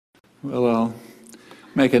Well, I'll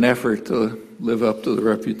make an effort to live up to the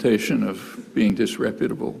reputation of being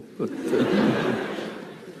disreputable. But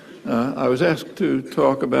I was asked to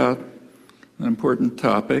talk about an important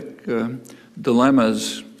topic,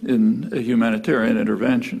 dilemmas in a humanitarian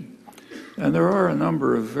intervention. And there are a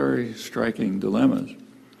number of very striking dilemmas.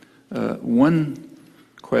 One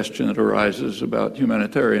question that arises about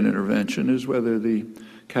humanitarian intervention is whether the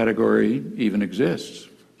category even exists.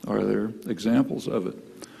 Are there examples of it?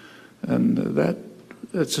 And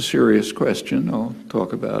that's a serious question. I'll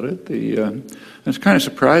talk about it. It's kind of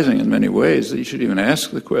surprising in many ways that you should even ask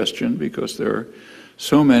the question, because there are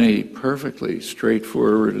so many perfectly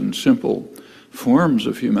straightforward and simple forms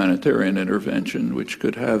of humanitarian intervention which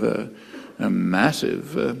could have a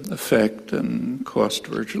massive effect and cost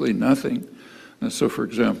virtually nothing. So, for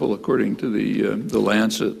example, according to the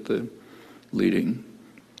Lancet, the leading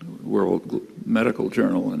world medical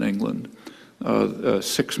journal in England,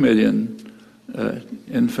 6 million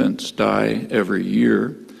infants die every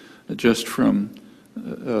year just from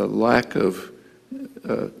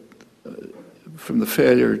from the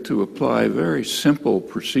failure to apply very simple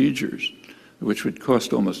procedures, which would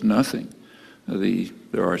cost almost nothing.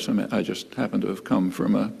 There are some. I just happen to have come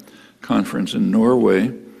from a conference in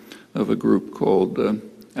Norway of a group called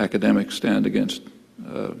Academics Stand Against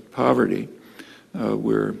Poverty,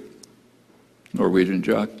 where Norwegian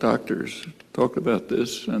doctors talked about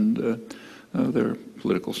this, and their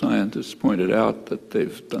political scientists pointed out that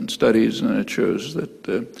they've done studies, and it shows that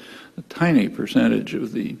a tiny percentage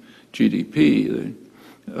of the GDP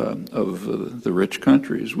of the rich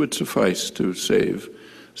countries would suffice to save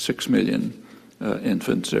 6 million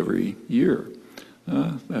infants every year.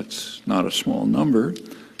 That's not a small number,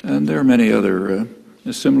 and there are many other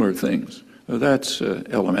similar things. That's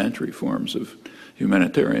elementary forms of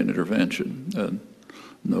humanitarian intervention.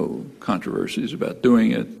 No controversies about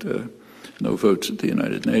doing it, no votes at the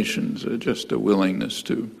United Nations, just a willingness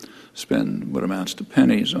to spend what amounts to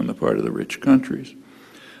pennies on the part of the rich countries.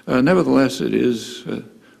 Nevertheless, it is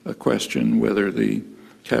a question whether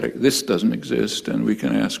this doesn't exist, and we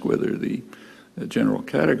can ask whether the general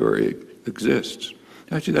category exists.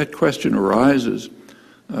 Actually, that question arises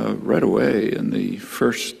right away in the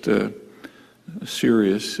first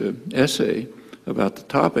serious essay about the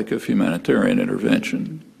topic of humanitarian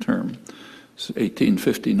intervention term. It's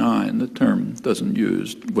 1859. The term wasn't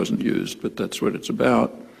used, but that's what it's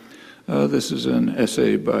about. This is an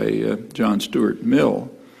essay by John Stuart Mill,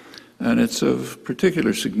 and it's of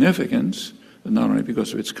particular significance, not only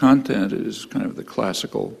because of its content, it is kind of the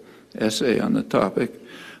classical essay on the topic,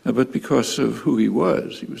 but because of who he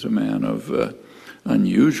was. He was a man of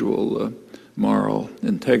unusual moral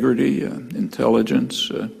integrity,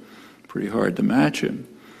 intelligence, pretty hard to match him.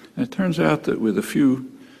 And it turns out that with a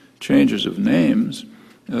few changes of names,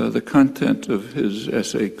 the content of his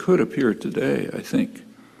essay could appear today, I think.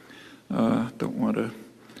 I'll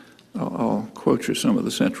quote you some of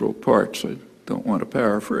the central parts. I don't want to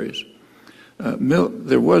paraphrase.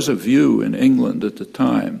 There was a view in England at the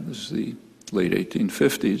time, this is the late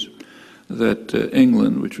 1850s, that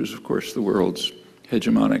England, which was of course the world's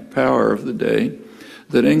hegemonic power of the day,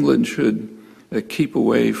 that England should keep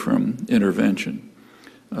away from intervention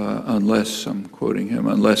unless, I'm quoting him,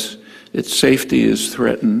 unless its safety is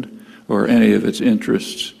threatened or any of its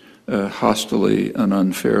interests hostilely and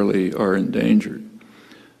unfairly are endangered.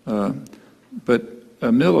 But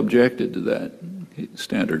Mill objected to that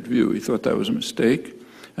standard view. He thought that was a mistake.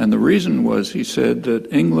 And the reason was, he said,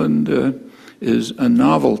 that England is a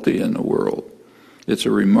novelty in the world. It's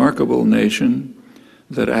a remarkable nation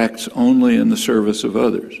that acts only in the service of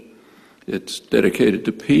others. It's dedicated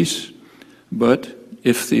to peace, but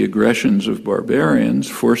if the aggressions of barbarians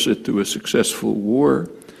force it to a successful war,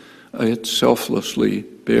 it selflessly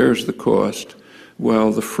bears the cost,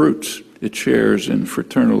 while the fruits it shares in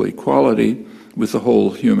fraternal equality with the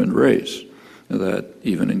whole human race. That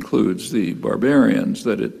even includes the barbarians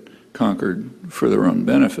that it conquered for their own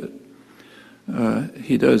benefit.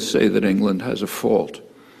 He does say that England has a fault,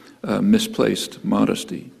 misplaced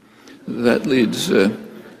modesty. That leads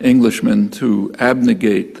Englishmen to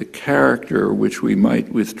abnegate the character which we might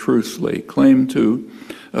with truth lay claim to,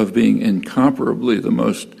 of being incomparably the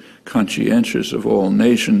most conscientious of all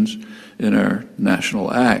nations in our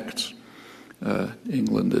national acts.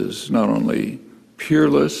 England is not only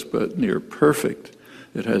peerless, but near perfect.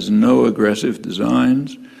 It has no aggressive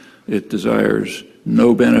designs. It desires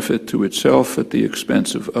no benefit to itself at the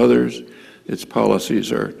expense of others. Its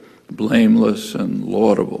policies are blameless and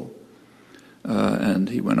laudable. And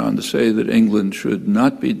he went on to say that England should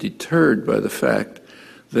not be deterred by the fact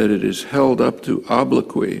that it is held up to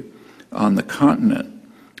obloquy on the continent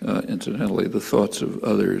Incidentally, the thoughts of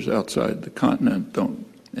others outside the continent don't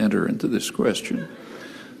enter into this question,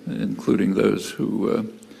 including those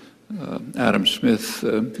who Adam Smith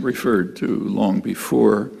referred to long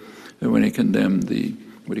before when he condemned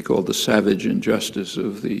what he called the savage injustice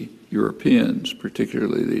of the Europeans,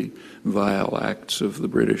 particularly the vile acts of the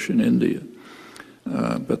British in India,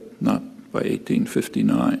 but not by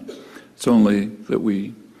 1859. It's only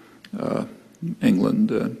that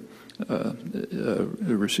England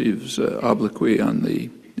receives obloquy on the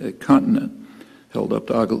continent, held up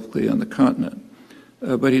to obloquy on the continent.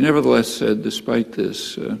 But he nevertheless said, despite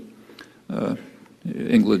this,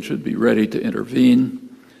 England should be ready to intervene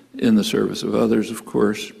in the service of others, of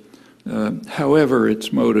course. However,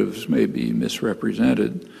 its motives may be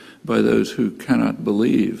misrepresented by those who cannot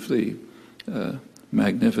believe the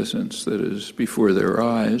magnificence that is before their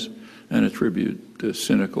eyes and attribute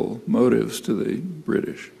cynical motives to the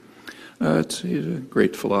British. He's a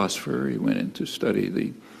great philosopher. He went in to study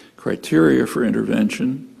the criteria for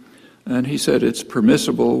intervention, and he said it's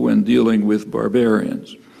permissible when dealing with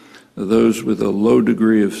barbarians, those with a low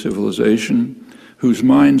degree of civilization, whose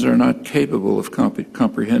minds are not capable of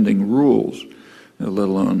comprehending rules, let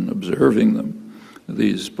alone observing them.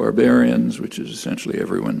 These barbarians, which is essentially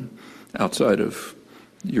everyone outside of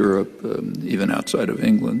Europe, even outside of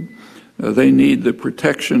England, they need the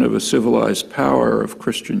protection of a civilized power of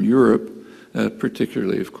Christian Europe,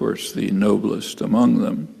 particularly, of course, the noblest among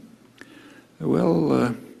them.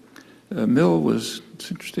 Well,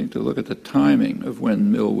 it's interesting to look at the timing of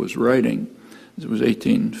when Mill was writing. It was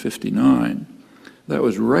 1859. That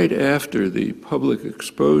was right after the public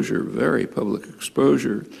exposure, very public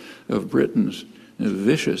exposure, of Britain's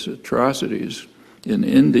vicious atrocities in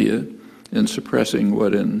India in suppressing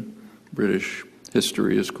what in British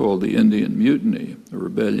history is called the Indian Mutiny, a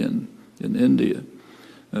rebellion in India.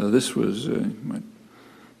 This was, I might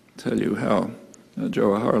tell you how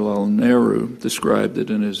Jawaharlal Nehru described it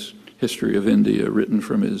in his History of India, written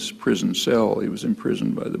from his prison cell. He was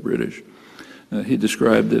imprisoned by the British. He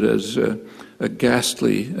described it as a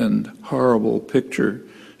ghastly and horrible picture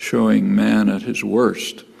showing man at his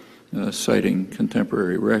worst, citing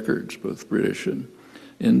contemporary records, both British and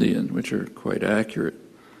Indian, which are quite accurate.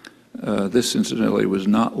 This, incidentally, was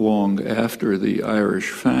not long after the Irish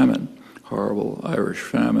famine, horrible Irish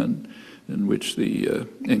famine, in which the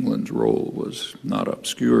England's role was not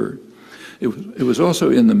obscure. It was also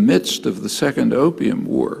in the midst of the Second Opium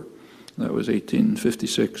War. That was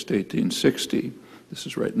 1856 to 1860. This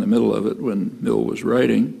is right in the middle of it when Mill was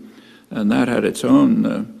writing. And that had its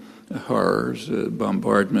own horrors,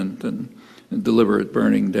 bombardment and deliberate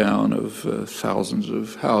burning down of thousands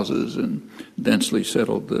of houses in densely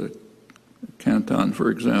settled Canton, for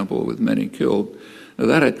example, with many killed. Now,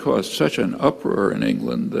 that had caused such an uproar in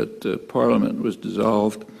England that Parliament was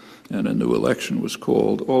dissolved and a new election was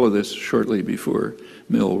called, all of this shortly before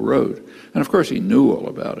Mill wrote. And of course he knew all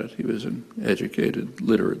about it. He was an educated,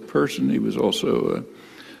 literate person. He was also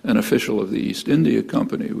an official of the East India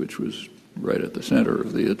Company, which was right at the center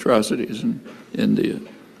of the atrocities in India.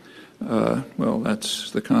 Well,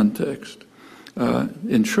 that's the context.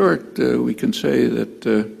 In short, we can say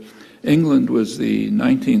that England was the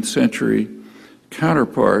 19th century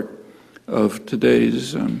counterpart of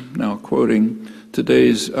today's, I'm now quoting,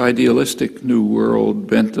 today's idealistic new world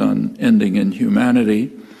bent on ending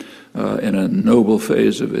inhumanity in a noble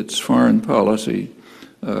phase of its foreign policy,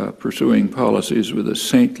 pursuing policies with a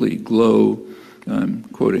saintly glow. I'm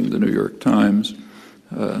quoting the New York Times,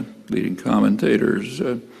 leading commentators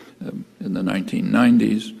in the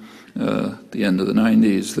 1990s. At the end of the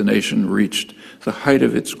 90s, the nation reached the height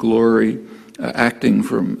of its glory, acting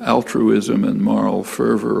from altruism and moral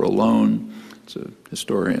fervor alone. It's a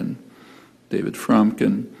historian, David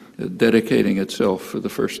Fromkin, dedicating itself for the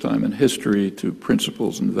first time in history to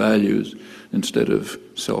principles and values instead of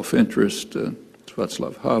self-interest,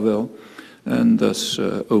 Václav Havel, and thus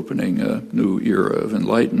opening a new era of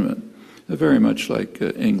enlightenment, very much like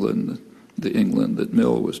England, the England that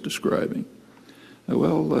Mill was describing.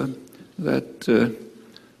 That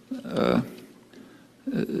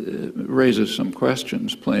raises some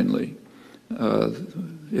questions, plainly.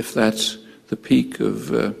 If that's the peak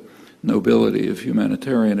of nobility of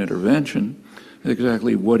humanitarian intervention,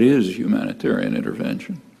 exactly what is humanitarian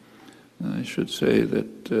intervention? I should say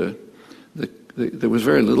that there was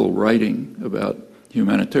very little writing about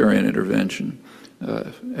humanitarian intervention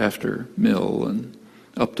after Mill and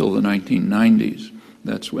up till the 1990s.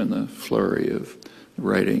 That's when the flurry of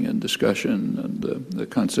writing and discussion and the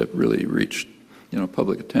concept really reached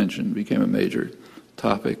public attention, became a major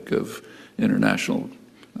topic of international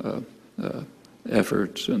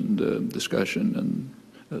efforts and discussion and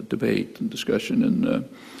debate and discussion in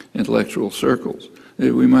intellectual circles.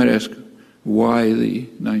 We might ask, why the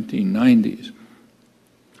 1990s?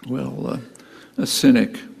 Well, a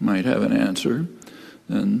cynic might have an answer,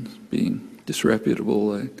 and being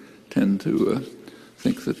disreputable, I tend to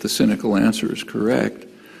think that the cynical answer is correct.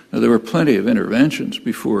 Now, there were plenty of interventions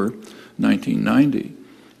before 1990,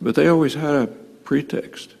 but they always had a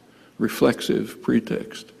pretext, reflexive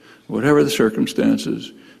pretext. Whatever the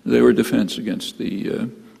circumstances, they were defense against the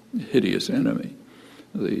hideous enemy,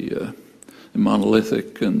 the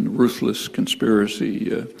monolithic and ruthless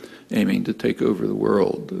conspiracy aiming to take over the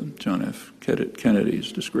world, John F.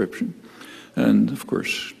 Kennedy's description. And, of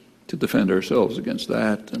course, to defend ourselves against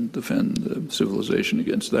that and defend civilization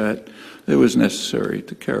against that, it was necessary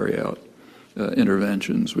to carry out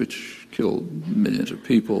interventions which killed millions of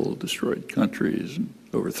people, destroyed countries, and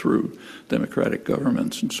overthrew democratic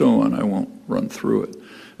governments, and so on. I won't run through it.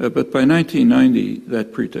 But by 1990,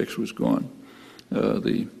 that pretext was gone.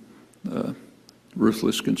 The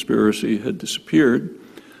ruthless conspiracy had disappeared,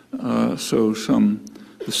 so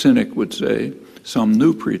the cynic would say, some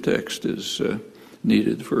new pretext is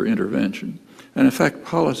needed for intervention. And in fact,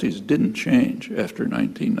 policies didn't change after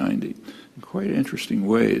 1990 in quite interesting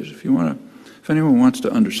ways. If anyone wants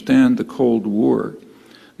to understand the Cold War,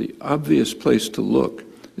 the obvious place to look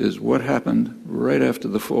is what happened right after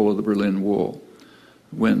the fall of the Berlin Wall,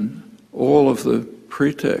 when all of the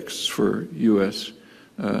pretexts for U.S.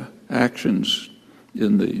 actions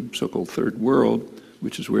in the so-called Third World,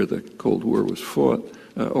 which is where the Cold War was fought,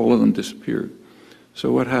 all of them disappeared.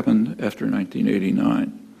 So what happened after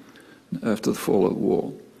 1989, after the fall of the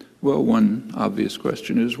wall? Well, one obvious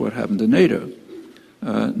question is what happened to NATO?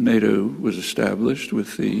 NATO was established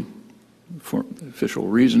with the official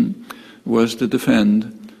reason was to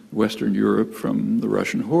defend Western Europe from the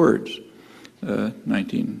Russian hordes.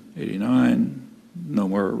 1989, no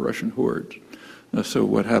more Russian hordes. So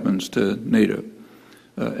what happens to NATO?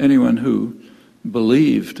 Anyone who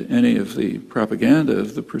believed any of the propaganda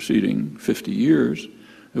of the preceding 50 years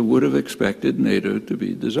would have expected NATO to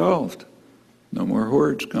be dissolved. No more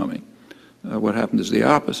hordes coming. What happened is the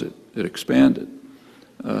opposite. It expanded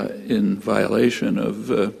in violation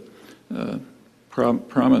of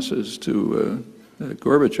promises to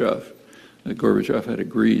Gorbachev. Gorbachev had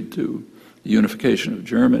agreed to the unification of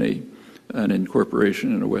Germany and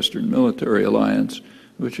incorporation in a Western military alliance,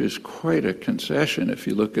 which is quite a concession if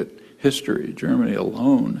you look at history. Germany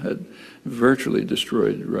alone had virtually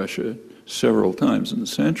destroyed Russia several times in the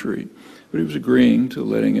century, but he was agreeing to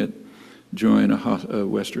letting it join a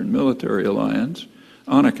Western military alliance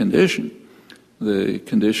on a condition. The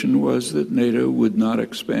condition was that NATO would not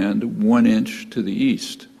expand 1 inch to the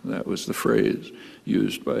east. That was the phrase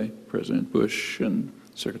used by President Bush and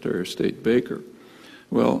Secretary of State Baker.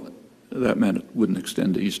 Well, that meant it wouldn't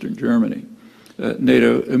extend to eastern Germany.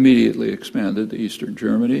 NATO immediately expanded to eastern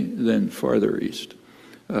Germany, then farther east.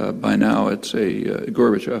 By now,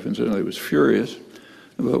 Gorbachev, incidentally, was furious,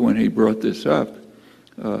 but when he brought this up,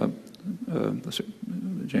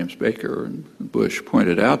 James Baker and Bush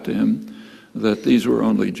pointed out to him that these were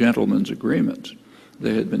only gentlemen's agreements.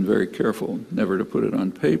 They had been very careful never to put it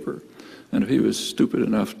on paper. And if he was stupid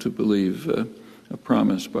enough to believe a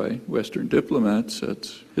promise by Western diplomats,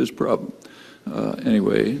 that's his problem.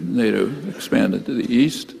 Anyway, NATO expanded to the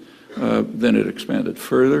east, then it expanded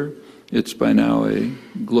further. It's by now a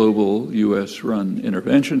global U.S.-run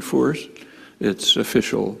intervention force. Its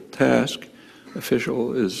official task,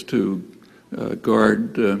 is to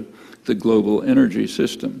guard the global energy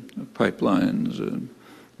system, pipelines,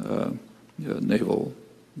 naval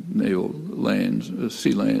lanes,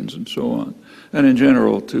 sea lanes, and so on. And in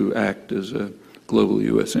general, to act as a global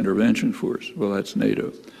U.S. intervention force. Well, that's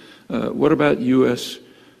NATO. What about U.S.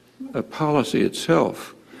 Policy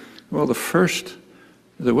itself? Well,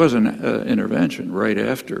 there was an intervention right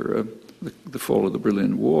after the fall of the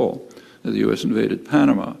Berlin Wall. The U.S. invaded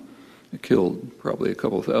Panama. It killed probably a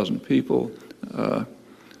couple thousand people,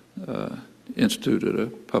 instituted a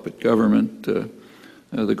puppet government.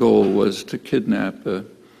 The goal was to kidnap a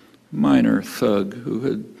minor thug who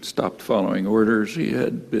had stopped following orders. He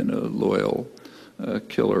had been a loyal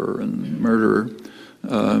killer and murderer,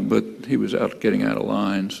 but he was getting out of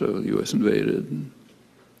line, so the U.S. invaded.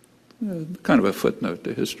 Kind of a footnote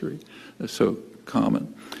to history. It's so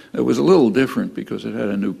common. It was a little different because it had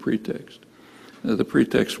a new pretext. The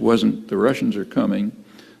pretext wasn't the Russians are coming,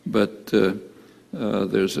 but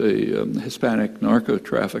there's Hispanic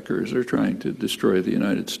narco-traffickers are trying to destroy the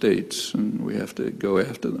United States, and we have to go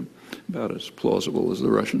after them, about as plausible as the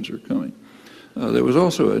Russians are coming. There was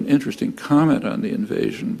also an interesting comment on the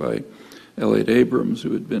invasion by Elliott Abrams,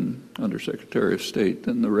 who had been Undersecretary of State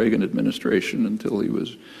in the Reagan administration until he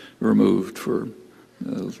was removed for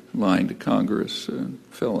lying to Congress,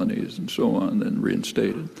 felonies, and so on, then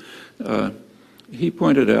reinstated. He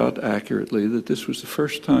pointed out accurately that this was the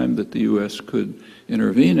first time that the U.S. could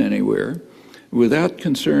intervene anywhere without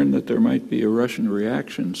concern that there might be a Russian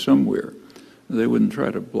reaction somewhere. They wouldn't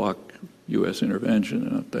try to block U.S. intervention,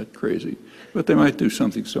 they're not that crazy, but they might do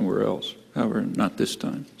something somewhere else. However, not this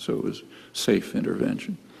time, so it was safe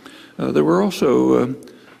intervention. There were also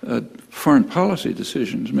foreign policy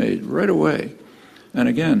decisions made right away. And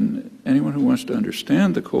again, anyone who wants to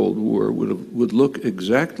understand the Cold War would look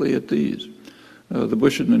exactly at these. The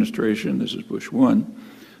Bush administration, this is Bush 1,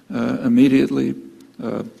 immediately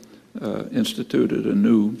instituted a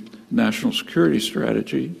new national security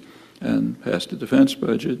strategy and passed a defense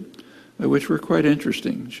budget, which were quite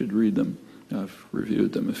interesting. You should read them. I've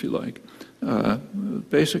reviewed them if you like.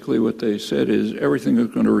 Basically what they said is everything is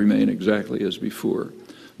going to remain exactly as before,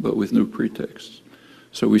 but with new pretexts.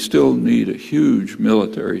 So we still need a huge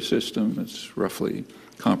military system that's roughly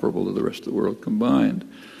comparable to the rest of the world combined.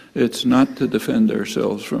 It's not to defend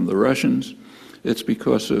ourselves from the Russians. It's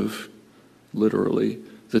because of, literally,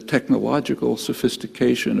 the technological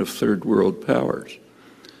sophistication of third world powers.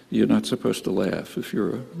 You're not supposed to laugh if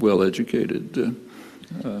you're a well-educated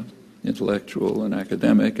intellectual and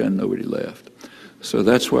academic, and nobody laughed. So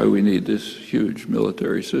that's why we need this huge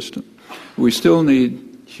military system. We still need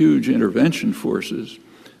huge intervention forces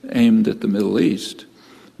aimed at the Middle East.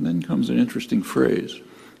 And then comes an interesting phrase,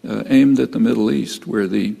 aimed at the Middle East, where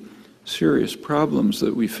the serious problems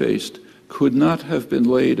that we faced could not have been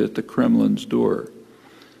laid at the Kremlin's door.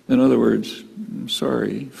 In other words, I'm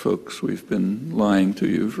sorry, folks, we've been lying to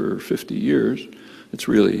you for 50 years. It's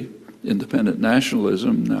really independent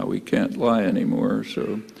nationalism. Now we can't lie anymore, so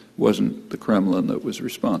it wasn't the Kremlin that was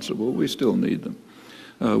responsible. We still need them.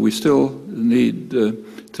 We still need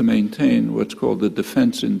to maintain what's called the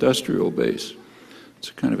defense industrial base. It's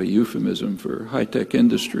a kind of a euphemism for high-tech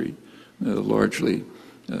industry, largely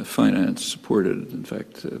finance supported, in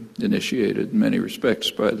fact, initiated in many respects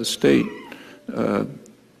by the state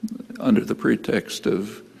under the pretext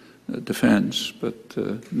of defense,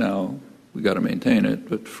 but now we got to maintain it,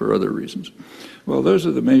 but for other reasons. Well, those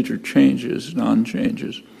are the major changes,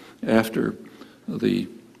 non-changes, after the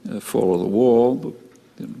fall of the wall,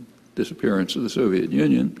 the disappearance of the Soviet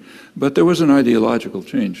Union. But there was an ideological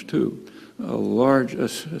change, too. A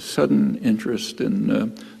sudden interest in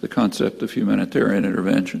the concept of humanitarian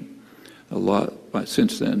intervention. A lot,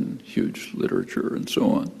 since then, huge literature and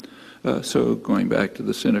so on. So going back to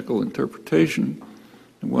the cynical interpretation,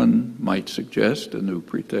 one might suggest a new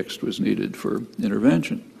pretext was needed for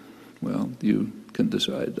intervention. Well, you can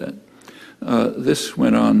decide that. This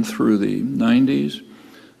went on through the 90s.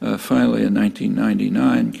 Finally, in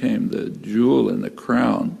 1999 came the jewel in the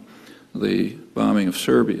crown, the bombing of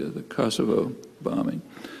Serbia, the Kosovo bombing.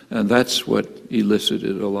 And that's what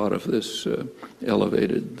elicited a lot of this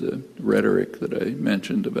elevated rhetoric that I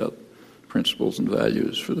mentioned about principles and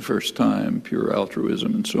values for the first time, pure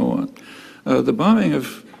altruism, and so on. The bombing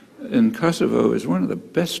in Kosovo is one of the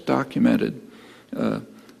best documented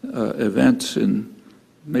events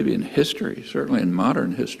maybe in history, certainly in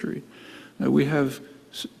modern history. We have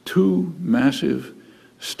two massive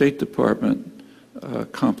State Department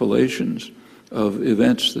compilations of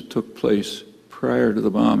events that took place prior to the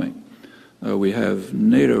bombing. We have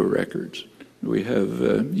NATO records. We have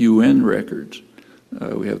UN records.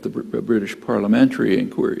 We have the British parliamentary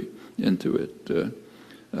inquiry into it.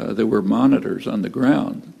 There were monitors on the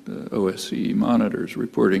ground, OSCE monitors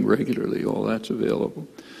reporting regularly. All that's available.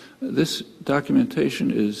 This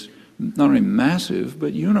documentation is not only massive,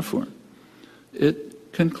 but uniform.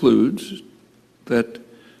 It concludes that it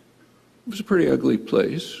was a pretty ugly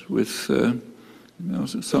place with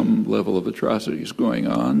some level of atrocities going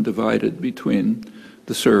on, divided between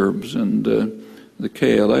the Serbs and the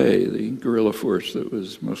KLA, the guerrilla force that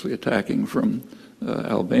was mostly attacking from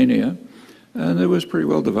Albania. And it was pretty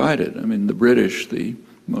well divided. I mean, the British, the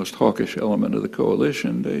most hawkish element of the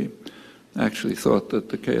coalition, they actually thought that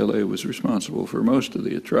the KLA was responsible for most of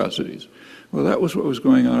the atrocities. Well, that was what was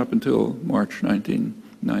going on up until March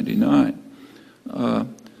 1999.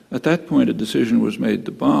 At that point, a decision was made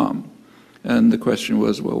to bomb. And the question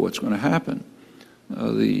was, well, what's going to happen?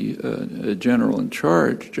 The general in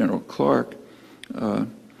charge, General Clark,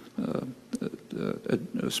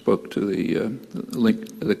 spoke to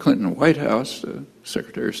the Clinton White House,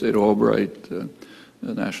 Secretary of State Albright,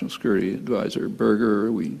 National Security Advisor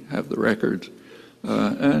Berger. We have the records.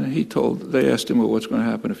 And they asked him, well, what's going to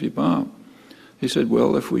happen if you bomb? He said,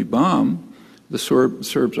 well, if we bomb, The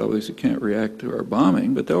Serbs obviously can't react to our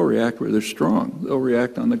bombing, but they'll react where they're strong. They'll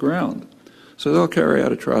react on the ground. So they'll carry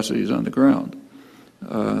out atrocities on the ground.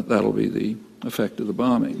 That'll be the effect of the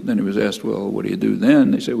bombing. Then he was asked, well, what do you do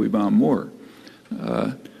then? They said, we bomb more.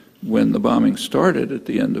 When the bombing started at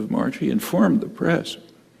the end of March, he informed the press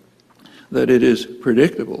that it is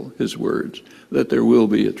predictable, his words, that there will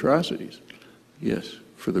be atrocities. Yes,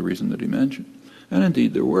 for the reason that he mentioned. And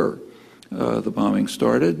indeed there were. The bombing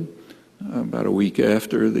started about a week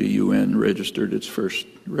after the UN registered its first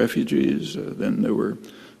refugees. Then there were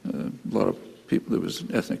a lot of people, there was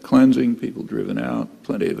ethnic cleansing, people driven out,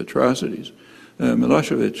 plenty of atrocities.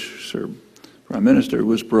 Milosevic, Serb prime minister,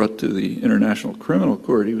 was brought to the International Criminal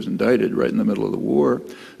Court. He was indicted right in the middle of the war.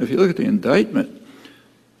 If you look at the indictment,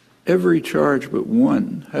 every charge but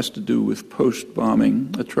one has to do with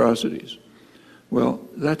post-bombing atrocities. Well,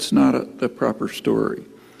 that's not the proper story.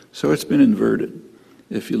 So it's been inverted.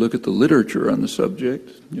 If you look at the literature on the subject,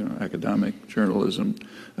 academic journalism,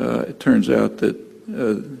 it turns out that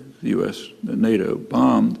the U.S. and NATO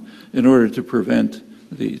bombed in order to prevent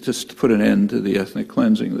just to put an end to the ethnic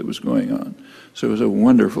cleansing that was going on. So it was a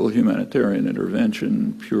wonderful humanitarian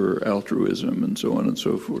intervention, pure altruism, and so on and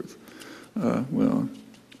so forth. Well,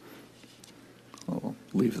 I'll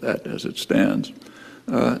leave that as it stands.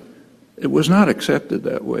 It was not accepted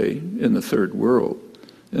that way in the Third World.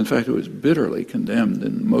 In fact, it was bitterly condemned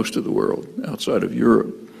in most of the world outside of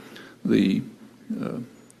Europe. The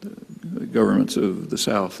governments of the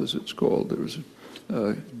South, as it's called, there was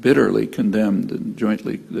bitterly condemned, and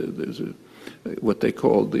jointly there's what they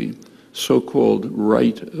called the so-called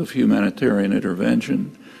right of humanitarian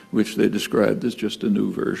intervention, which they described as just a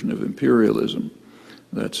new version of imperialism.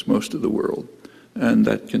 That's most of the world. And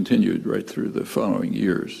that continued right through the following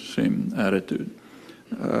years, same attitude.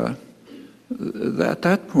 At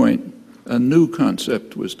that point, a new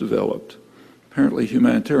concept was developed. Apparently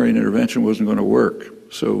humanitarian intervention wasn't going to work,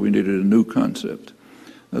 so we needed a new concept.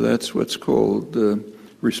 That's what's called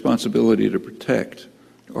responsibility to protect,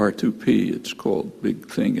 R2P, it's called, big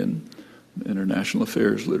thing in international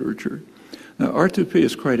affairs literature. Now, R2P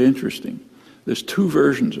is quite interesting. There's two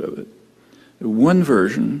versions of it. One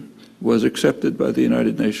version was accepted by the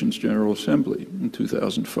United Nations General Assembly in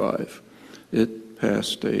 2005. It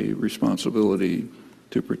passed a responsibility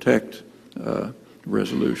to protect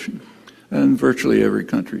resolution, and virtually every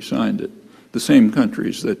country signed it. The same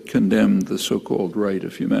countries that condemned the so-called right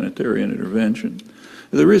of humanitarian intervention.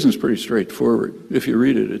 The reason is pretty straightforward. If you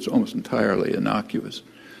read it, it's almost entirely innocuous.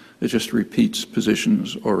 It just repeats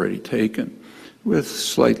positions already taken, with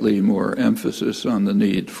slightly more emphasis on the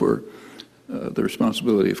need for the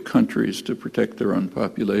responsibility of countries to protect their own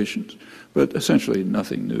populations. But essentially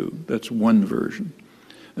nothing new. That's one version.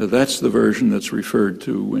 That's the version that's referred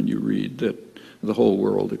to when you read that the whole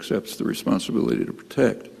world accepts the responsibility to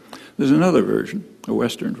protect. There's another version, a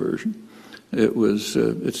Western version.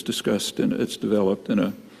 It's discussed and it's developed in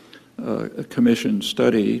a commission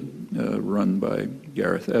study run by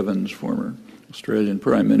Gareth Evans, former Australian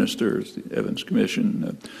Prime Minister, the Evans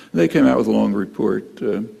Commission. They came out with a long report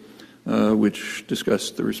which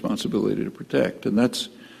discussed the responsibility to protect, and that's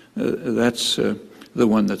the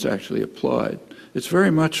one that's actually applied. It's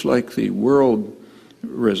very much like the World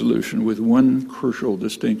Resolution with one crucial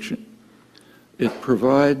distinction. It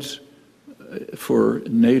provides for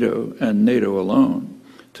NATO and NATO alone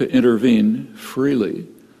to intervene freely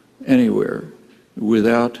anywhere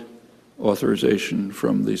without authorization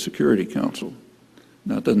from the Security Council.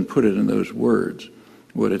 Now, it doesn't put it in those words.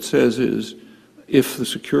 What it says is, if the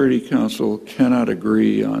Security Council cannot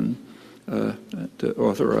agree on to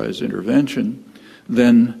authorize intervention,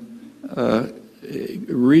 then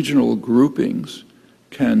regional groupings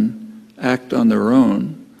can act on their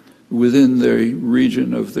own within the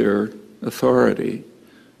region of their authority,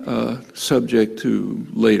 subject to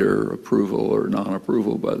later approval or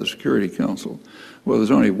non-approval by the Security Council. Well,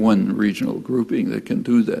 there's only one regional grouping that can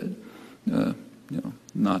do that.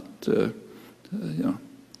 Not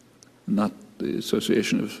the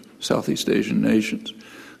Association of Southeast Asian Nations.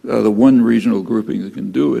 The one regional grouping that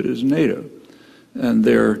can do it is NATO, and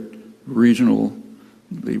the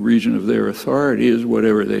region of their authority is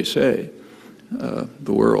whatever they say,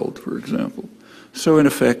 the world, for example. So in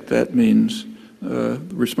effect, that means the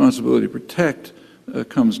responsibility to protect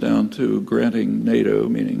comes down to granting NATO,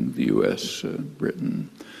 meaning the U.S., Britain,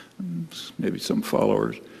 maybe some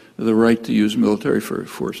followers, the right to use military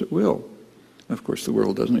force at will. Of course, the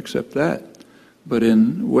world doesn't accept that. But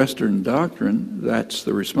in Western doctrine, that's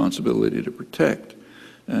the responsibility to protect.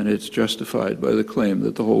 And it's justified by the claim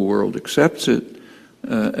that the whole world accepts it,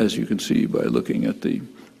 as you can see by looking at the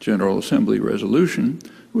General Assembly resolution,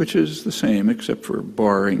 which is the same except for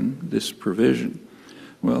barring this provision.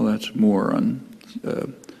 Well, that's more on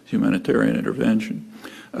humanitarian intervention.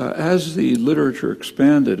 As the literature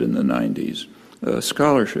expanded in the 90s,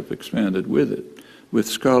 scholarship expanded with it, with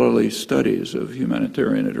scholarly studies of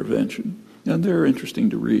humanitarian intervention. And they're interesting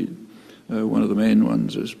to read. One of the main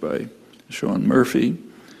ones is by Sean Murphy,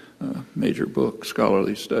 a major book,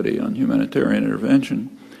 scholarly study on humanitarian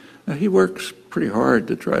intervention. He works pretty hard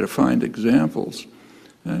to try to find examples,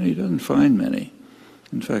 and he doesn't find many.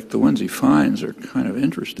 In fact, the ones he finds are kind of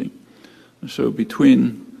interesting. So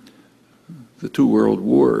between the two world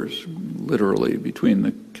wars, literally between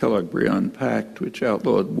the Kellogg-Briand Pact, which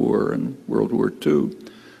outlawed war, and World War II,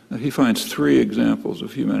 he finds three examples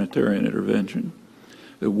of humanitarian intervention.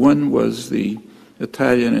 One was the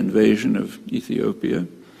Italian invasion of Ethiopia.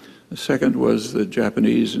 The second was the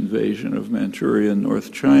Japanese invasion of Manchuria and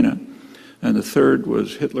North China. And the third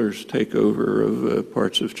was Hitler's takeover of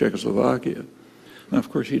parts of Czechoslovakia. Now, of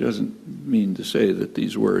course, he doesn't mean to say that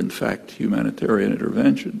these were, in fact, humanitarian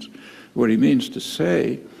interventions. What he means to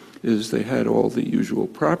say is they had all the usual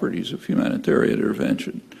properties of humanitarian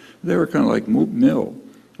intervention. They were kind of like Mill,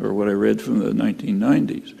 or what I read from the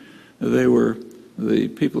 1990s. They were, the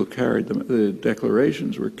people who carried the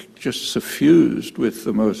declarations were just suffused with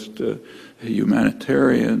the most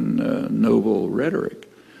humanitarian, noble rhetoric.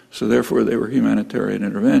 So therefore, they were humanitarian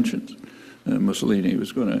interventions. Mussolini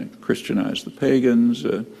was going to Christianize the pagans.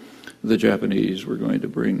 The Japanese were going to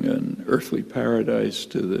bring an earthly paradise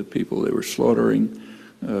to the people they were slaughtering.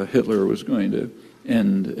 Hitler was going to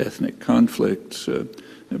end ethnic conflicts,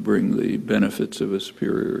 bring the benefits of a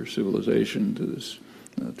superior civilization to this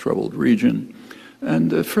troubled region.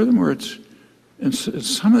 And furthermore, it's, in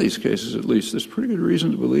some of these cases at least, there's pretty good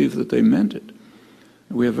reason to believe that they meant it.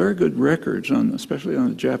 We have very good records, especially on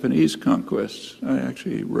the Japanese conquests. I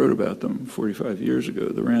actually wrote about them 45 years ago.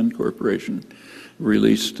 The Rand Corporation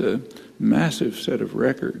released a massive set of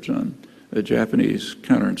records on a Japanese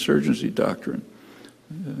counterinsurgency doctrine.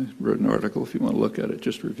 Wrote an article, if you want to look at it,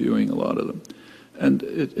 just reviewing a lot of them. And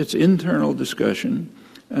it's internal discussion,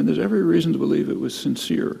 and there's every reason to believe it was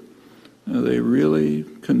sincere. They really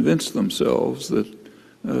convinced themselves that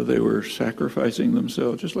they were sacrificing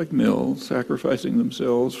themselves, just like Mill, sacrificing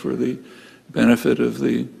themselves for the benefit of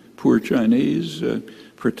the poor Chinese,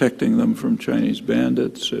 protecting them from Chinese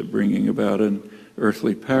bandits, bringing about an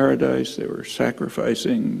earthly paradise. They were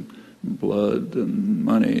sacrificing blood and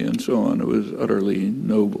money and so on. It was utterly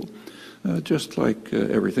noble, just like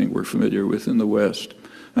everything we're familiar with in the West.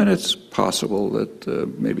 And it's possible that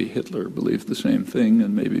maybe Hitler believed the same thing,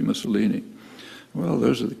 and maybe Mussolini. Well,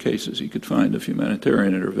 those are the cases he could find of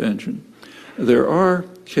humanitarian intervention. There are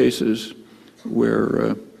cases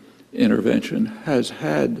where intervention has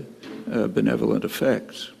had benevolent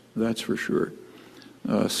effects, that's for sure.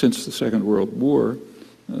 Since the Second World War,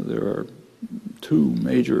 there are two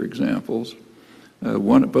major examples,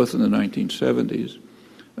 one both in the 1970s.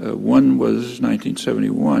 One was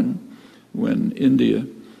 1971, when India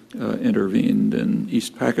intervened in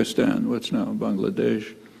East Pakistan, what's now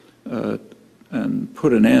Bangladesh, and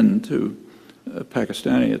put an end to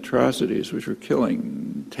Pakistani atrocities, which were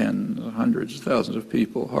killing tens, hundreds of thousands of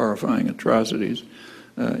people, horrifying atrocities.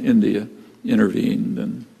 India intervened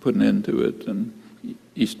and put an end to it, and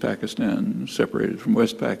East Pakistan separated from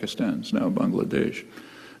West Pakistan. It's now Bangladesh.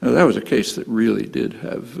 Now, that was a case that really did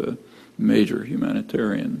have major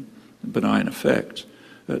humanitarian benign effects.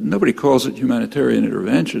 Nobody calls it humanitarian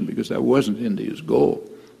intervention because that wasn't India's goal.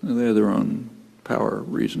 They had their own power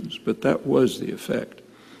reasons, but that was the effect.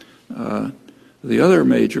 The other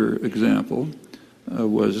major example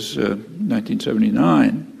was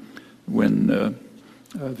 1979, when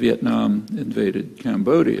Vietnam invaded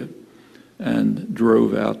Cambodia and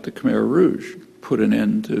drove out the Khmer Rouge, put an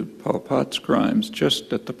end to Pol Pot's crimes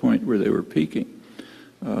just at the point where they were peaking.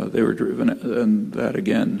 They were driven, and that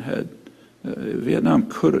again had Vietnam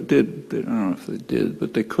I don't know if they did,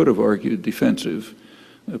 but they could have argued defensive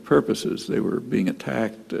purposes. They were being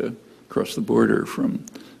attacked across the border from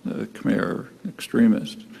Khmer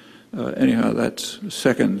extremists. Anyhow, that's a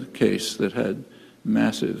second case that had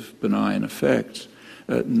massive benign effects.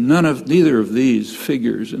 Neither of these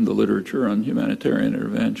figures in the literature on humanitarian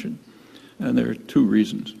intervention, and there are two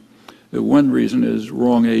reasons. One reason is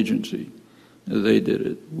wrong agency. They did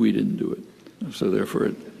it, we didn't do it, so therefore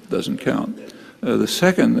it doesn't count. The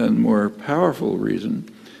second and more powerful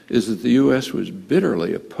reason is that the U.S. was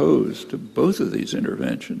bitterly opposed to both of these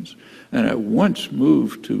interventions and at once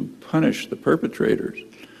moved to punish the perpetrators.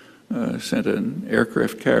 Sent an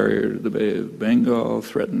aircraft carrier to the Bay of Bengal,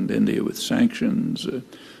 threatened India with sanctions,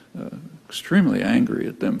 extremely angry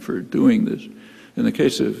at them for doing this. In the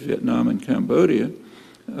case of Vietnam and Cambodia,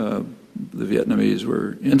 the Vietnamese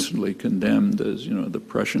were instantly condemned as, the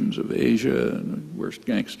Prussians of Asia, and the worst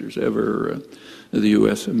gangsters ever. The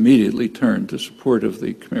U.S. immediately turned to support of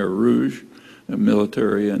the Khmer Rouge,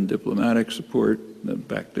 military and diplomatic support,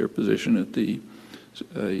 backed their position at the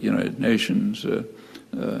United Nations,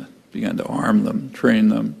 began to arm them, train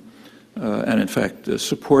them, and in fact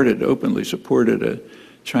openly supported a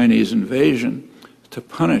Chinese invasion to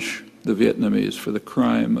punish the Vietnamese for the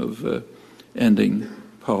crime of ending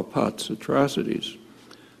Pol Pot's atrocities.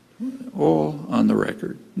 All on the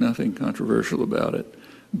record, nothing controversial about it,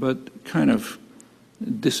 but kind of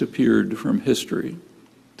disappeared from history,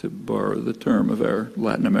 to borrow the term of our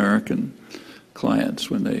Latin American clients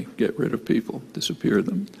when they get rid of people, disappear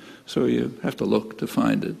them. So you have to look to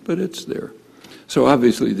find it, but it's there. So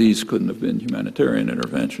obviously these couldn't have been humanitarian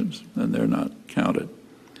interventions, and they're not counted.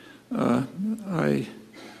 I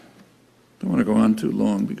don't want to go on too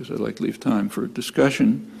long because I'd like to leave time for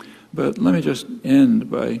discussion, but let me just end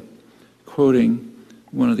by quoting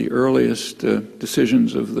one of the earliest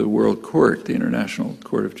decisions of the World Court, the International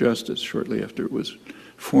Court of Justice, shortly after it was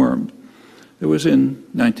formed. It was in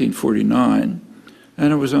 1949,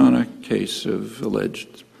 and it was on a case of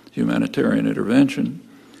alleged humanitarian intervention.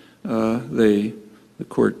 The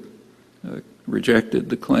court rejected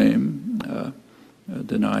the claim,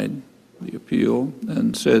 denied the appeal,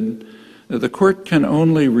 and said, the court can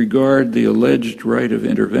only regard the alleged right of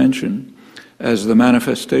intervention as the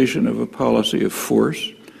manifestation of a policy of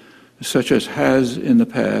force, such as has in the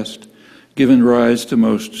past given rise to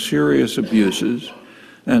most serious abuses,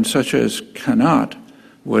 and such as cannot,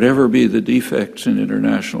 whatever be the defects in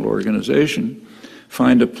international organization,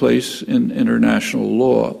 find a place in international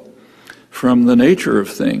law. From the nature of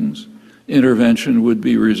things, intervention would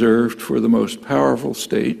be reserved for the most powerful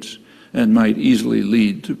states and might easily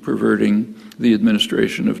lead to perverting the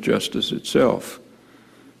administration of justice itself.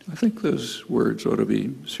 I think those words ought to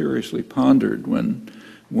be seriously pondered when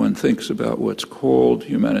one thinks about what's called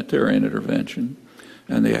humanitarian intervention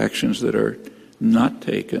and the actions that are not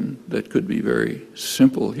taken that could be very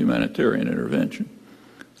simple humanitarian intervention.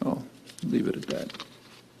 I'll leave it at that.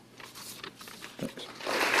 Thanks.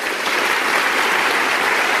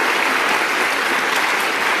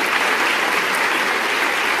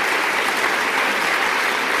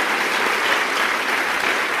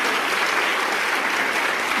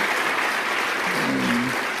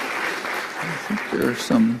 I think there are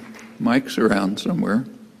some mics around somewhere.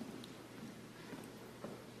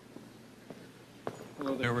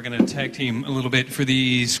 We're going to tag team a little bit for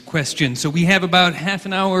these questions. So we have about half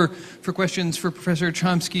an hour for questions for Professor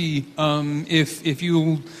Chomsky. If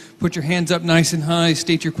you'll put your hands up nice and high,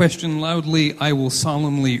 state your question loudly, I will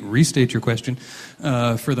solemnly restate your question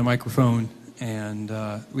for the microphone. And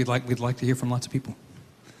we'd like to hear from lots of people.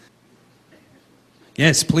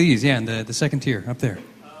 Yes, please. Yeah, in the second tier up there.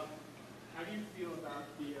 How do you feel about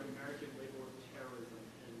the American label of terrorism and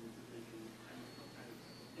division and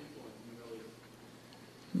influence in the Middle East?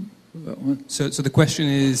 That one. So the question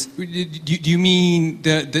is, do you mean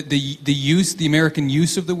the American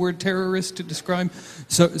use of the word terrorist to describe?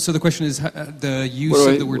 So the question is the use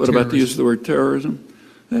of the word terrorism. What about the use of the word terrorism?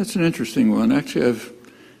 That's an interesting one. Actually, I've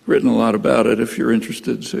written a lot about it if you're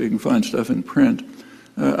interested, so you can find stuff in print.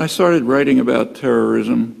 I started writing about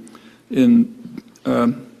terrorism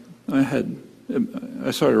I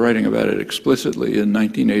started writing about it explicitly in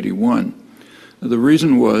 1981. The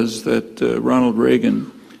reason was that Ronald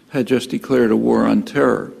Reagan had just declared a war on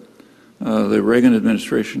terror. The Reagan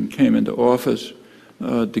administration came into office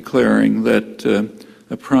declaring that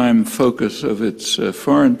a prime focus of its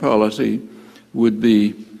foreign policy would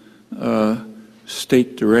be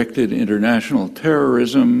state-directed international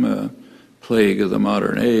terrorism, plague of the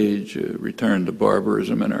modern age, return to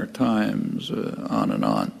barbarism in our times, on and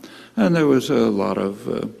on. And there was a lot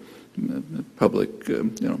of public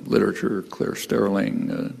literature, Claire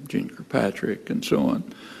Sterling, Jean Kirkpatrick, and so on.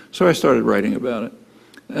 So I started writing about it.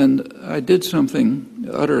 And I did something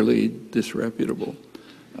utterly disreputable.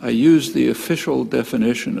 I used the official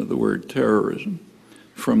definition of the word terrorism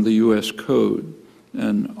from the U.S. Code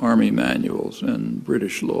and Army manuals and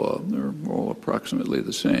British law. They're all approximately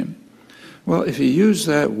the same. Well, if you use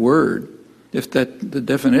that word, the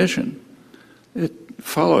definition, it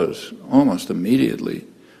follows almost immediately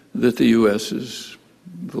that the U.S. is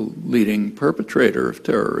the leading perpetrator of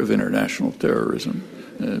terror, of international terrorism.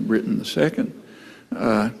 Britain the second,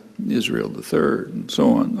 Israel the third, and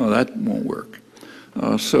so on. Oh, that won't work.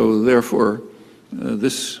 So therefore,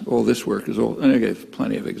 all this work is all, and I gave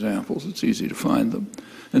plenty of examples. It's easy to find them.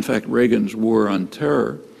 In fact, Reagan's war on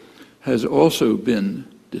terror has also been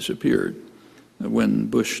disappeared. When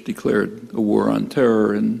Bush declared a war on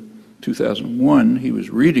terror in 2001, he was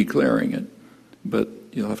redeclaring it, but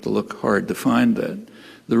you'll have to look hard to find that.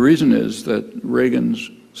 The reason is that Reagan's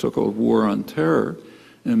so-called war on terror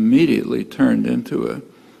immediately turned into a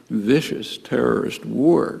vicious terrorist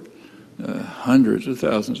war. Hundreds of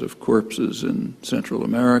thousands of corpses in Central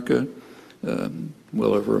America,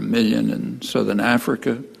 well over 1 million in Southern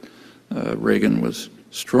Africa. Reagan was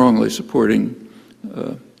strongly supporting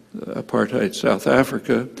apartheid South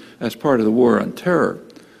Africa as part of the war on terror.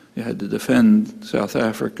 You had to defend South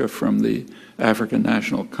Africa from the African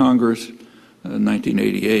National Congress. In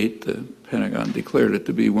 1988, the Pentagon declared it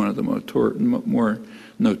to be one of the more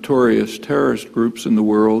notorious terrorist groups in the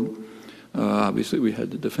world. Obviously, we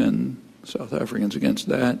had to defend South Africans against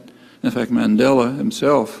that. In fact, Mandela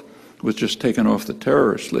himself was just taken off the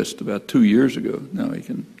terrorist list about 2 years ago. Now he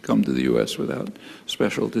can come to the U.S. without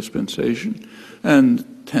special dispensation. And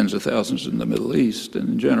tens of thousands in the Middle East, and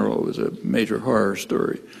in general, it was a major horror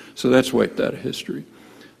story. So that's wiped out of history.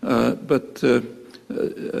 But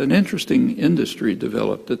an interesting industry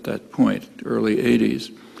developed at that point, early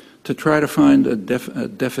 80s, to try to find a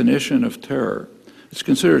definition of terror. It's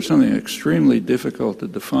considered something extremely difficult to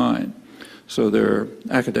define. So there are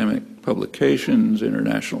academic publications,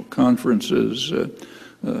 international conferences,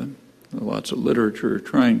 lots of literature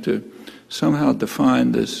trying to somehow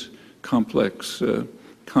define this complex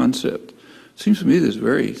concept. It seems to me there's a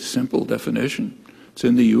very simple definition. It's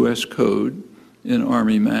in the U.S. Code, in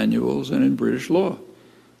Army manuals, and in British law.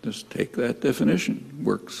 Just take that definition.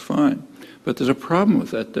 Works fine. But there's a problem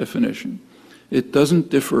with that definition. It doesn't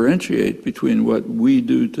differentiate between what we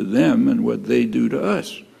do to them and what they do to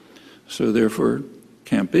us. So therefore,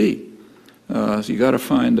 can't be. So you got to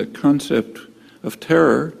find a concept of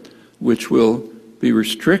terror which will be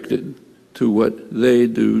restricted to what they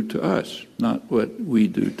do to us, not what we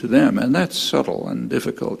do to them. And that's subtle and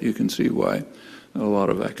difficult. You can see why a lot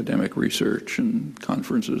of academic research and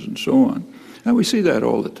conferences and so on. And we see that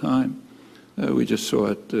all the time. We just saw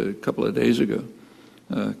it a couple of days ago.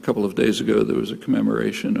 A couple of days ago, there was a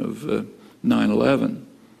commemoration of 9/11.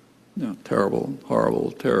 Terrible,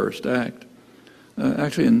 horrible terrorist act.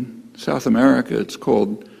 Actually, in South America, it's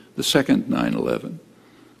called the second 9/11.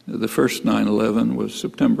 The first 9/11 was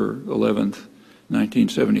September 11th,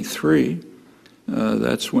 1973.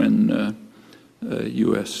 That's when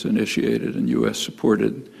U.S. initiated and U.S.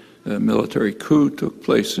 supported military coup took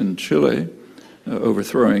place in Chile,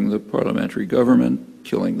 overthrowing the parliamentary government,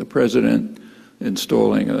 killing the president,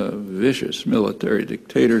 installing a vicious military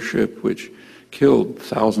dictatorship which killed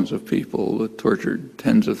thousands of people, tortured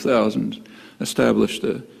tens of thousands, established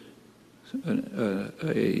an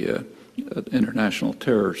international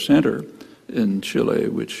terror center in Chile,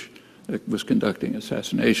 which was conducting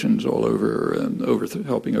assassinations all over and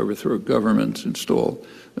helping overthrow governments, install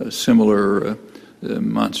similar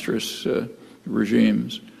monstrous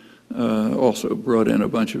regimes. Also brought in a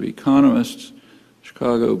bunch of economists,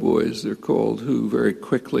 Chicago boys they're called, who very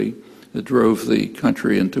quickly drove the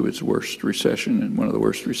country into its worst recession, and one of the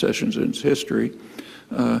worst recessions in its history.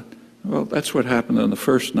 Well, that's what happened on the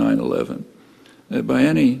first 9/11. By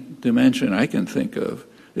any dimension I can think of,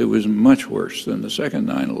 it was much worse than the second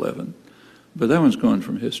 9/11. But that one's gone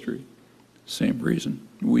from history. Same reason.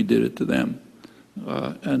 We did it to them.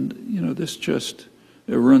 And, this just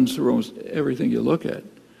runs through almost everything you look at.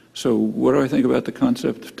 So what do I think about the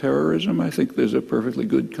concept of terrorism? I think there's a perfectly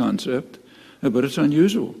good concept, but it's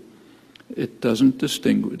unusual. It doesn't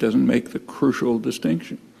make the crucial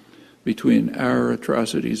distinction between our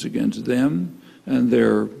atrocities against them and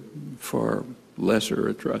their far lesser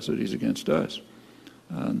atrocities against us.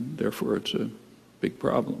 And therefore, it's a big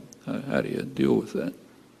problem. How do you deal with that?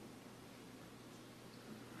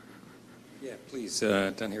 Yeah, please,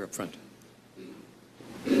 down here up front.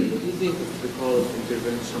 What do you think of the call of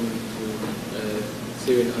intervention to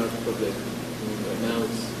Syrian Arab Republic? Now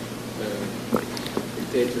it's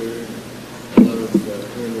dictator, a lot of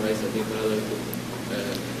human rights are being violated.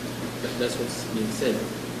 That's what's being said.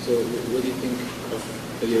 So what do you think of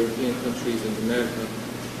the European countries and America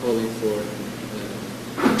calling for,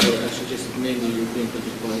 or actually just mainly European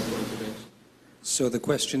countries calling for intervention? So the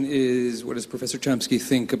question is, what does Professor Chomsky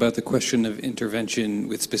think about the question of intervention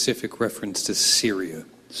with specific reference to Syria?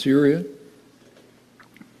 Syria?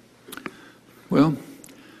 Well,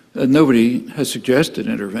 nobody has suggested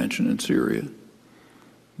intervention in Syria,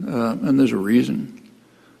 and there's a reason.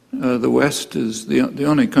 The West is the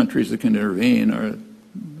only countries that can intervene are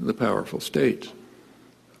the powerful states.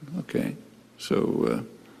 Okay, so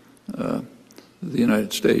the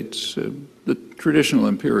United States, the traditional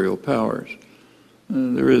imperial powers.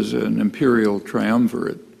 There is an imperial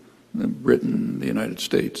triumvirate Britain, the United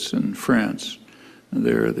States, and France.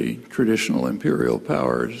 They're the traditional imperial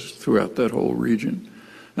powers throughout that whole region.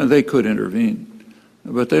 And they could intervene,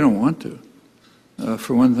 but they don't want to.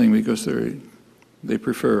 For one thing, because they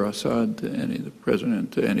prefer Assad to the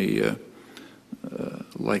president to any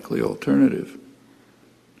likely alternative.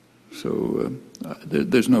 So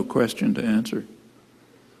there's no question to answer.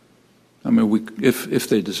 I mean, if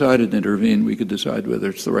they decided to intervene, we could decide whether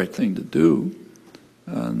it's the right thing to do.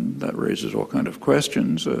 And that raises all kinds of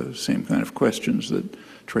questions, same kind of questions that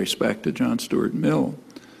trace back to John Stuart Mill.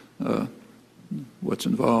 What's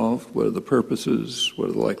involved, what are the purposes, what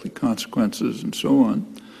are the likely consequences, and so on.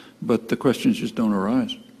 But the questions just don't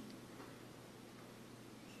arise.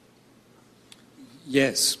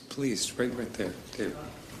 Yes, please, right there. David.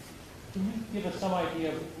 Can you give us some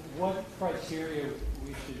idea of what criteria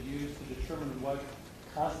we should use to determine what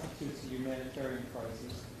constitutes a humanitarian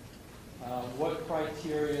crisis? What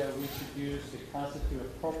criteria we should use to constitute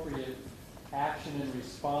appropriate action in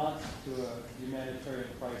response to a humanitarian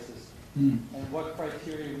crisis? And what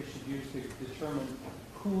criteria we should use to determine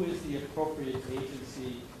who is the appropriate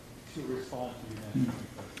agency to respond to humanitarian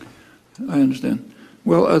crisis? I understand.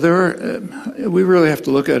 Well, we really have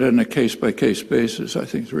to look at it on a case-by-case basis. I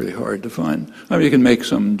think it's really hard to find. I mean, you can make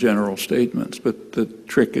some general statements, but the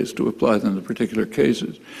trick is to apply them to particular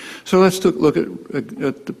cases. So let's look at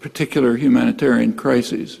the particular humanitarian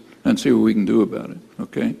crises and see what we can do about it,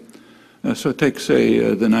 okay? So take, say,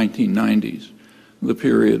 the 1990s, the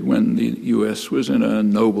period when the U.S. was in a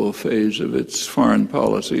noble phase of its foreign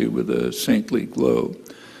policy with a saintly glow.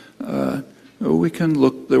 We can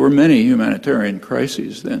look, there were many humanitarian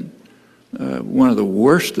crises then. One of the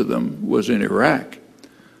worst of them was in Iraq.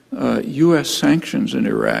 U.S. sanctions in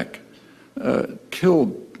Iraq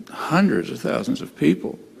killed hundreds of thousands of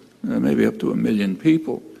people, maybe up to 1 million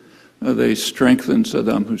people. They strengthened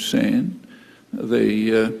Saddam Hussein.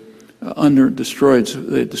 They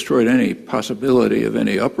destroyed any possibility of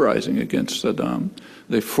any uprising against Saddam.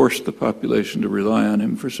 They forced the population to rely on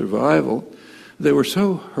him for survival. They were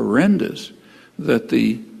so horrendous that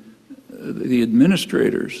the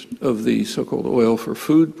administrators of the so-called oil for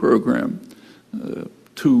food program,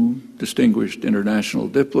 two distinguished international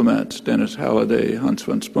diplomats, Dennis Halliday, Hans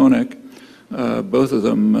von Sponeck, both of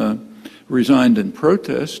them resigned in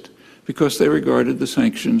protest because they regarded the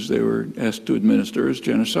sanctions they were asked to administer as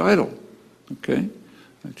genocidal. Okay?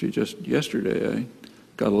 Actually, just yesterday I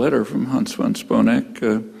got a letter from Hans von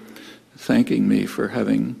Sponeck thanking me for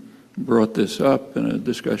having brought this up in a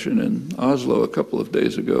discussion in Oslo a couple of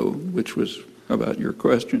days ago, which was about your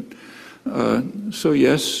question. So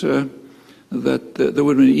yes, that there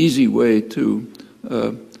would be an easy way to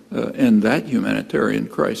end that humanitarian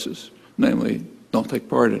crisis, namely, don't take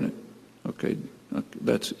part in it. Okay,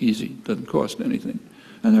 that's easy, doesn't cost anything.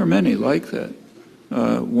 And there are many like that.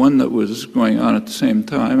 One that was going on at the same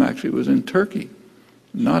time actually was in Turkey,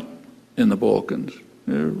 not in the Balkans.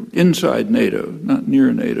 Inside NATO, not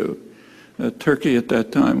near NATO. Turkey at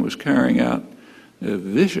that time was carrying out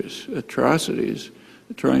vicious atrocities,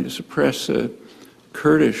 trying to suppress a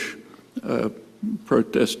Kurdish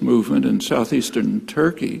protest movement in southeastern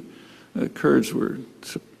Turkey. Kurds were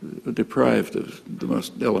deprived of the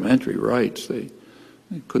most elementary rights. They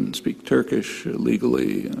couldn't speak Turkish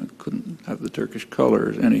legally, couldn't have the Turkish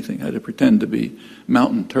colors, anything. Had to pretend to be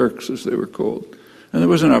mountain Turks, as they were called. And there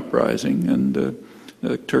was an uprising, and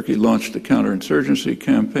Turkey launched a counterinsurgency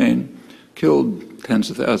campaign, killed tens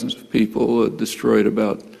of thousands of people, destroyed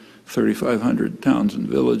about 3,500 towns and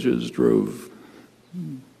villages, drove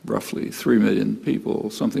roughly 3 million people,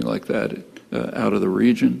 something like that, out of the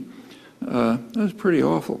region. That was pretty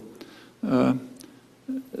awful. There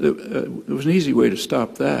was an easy way to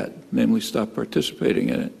stop that, namely stop participating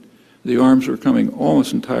in it. The arms were coming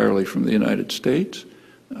almost entirely from the United States,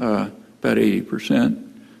 about 80%.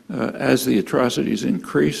 As the atrocities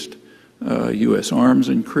increased, U.S. arms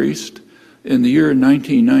increased. In the year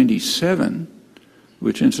 1997,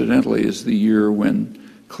 which incidentally is the year when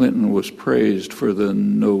Clinton was praised for the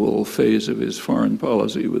noble phase of his foreign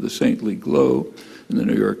policy with a saintly glow in the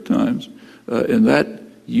New York Times, in that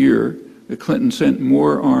year, Clinton sent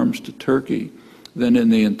more arms to Turkey than in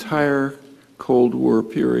the entire Cold War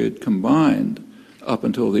period combined up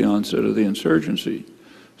until the onset of the insurgency.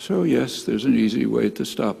 So yes, there's an easy way to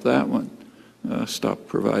stop that one, stop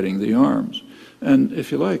providing the arms. And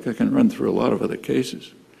if you like, I can run through a lot of other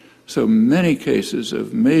cases. So many cases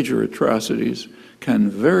of major atrocities can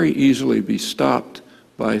very easily be stopped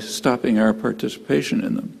by stopping our participation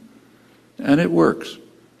in them. And it works.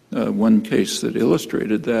 One case that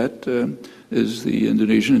illustrated that is the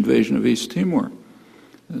Indonesian invasion of East Timor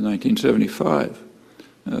in 1975.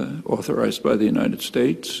 authorized by the United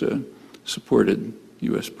States, supported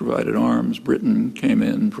U.S.-provided arms. Britain came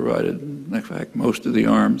in, provided, in fact, most of the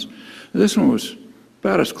arms. This one was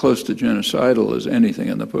about as close to genocidal as anything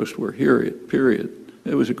in the post-war period.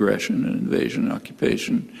 It was aggression and invasion and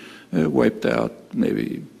occupation. It wiped out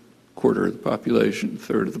maybe a quarter of the population, a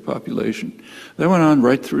third of the population. That went on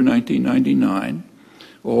right through 1999,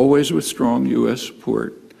 always with strong U.S.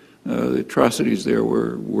 support. The atrocities there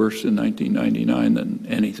were worse in 1999 than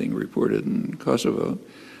anything reported in Kosovo.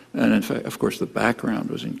 And in fact, of course, the background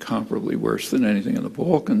was incomparably worse than anything in the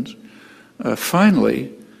Balkans.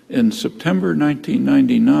 Finally, in September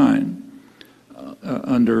 1999,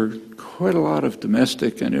 under quite a lot of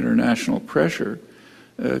domestic and international pressure,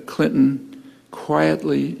 Clinton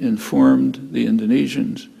quietly informed the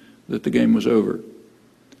Indonesians that the game was over.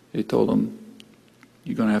 He told them,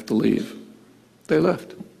 "You're going to have to leave." They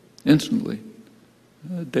left instantly,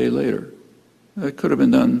 a day later. That could have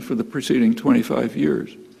been done for the preceding 25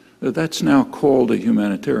 years. That's now called a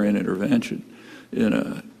humanitarian intervention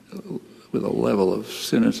with a level of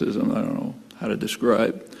cynicism I don't know how to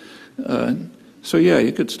describe. So yeah,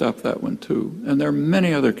 you could stop that one too. And there are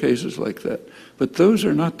many other cases like that. But those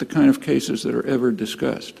are not the kind of cases that are ever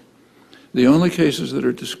discussed. The only cases that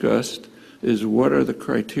are discussed is what are the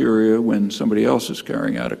criteria when somebody else is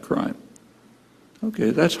carrying out a crime. Okay,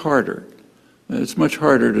 that's harder. It's much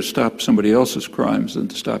harder to stop somebody else's crimes than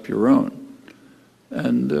to stop your own.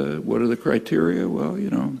 And what are the criteria? Well,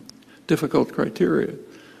 difficult criteria.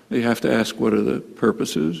 You have to ask what are the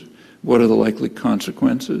purposes, what are the likely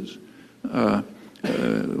consequences,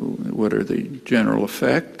 what are the general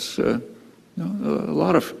effects. A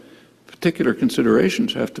lot of particular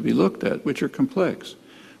considerations have to be looked at, which are complex.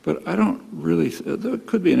 But I don't really, that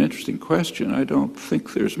could be an interesting question. I don't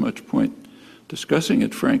think there's much point discussing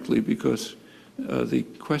it, frankly, because the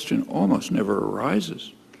question almost never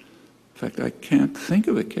arises. In fact, I can't think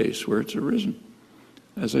of a case where it's arisen.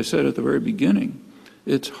 As I said at the very beginning,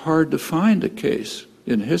 it's hard to find a case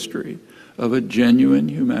in history of a genuine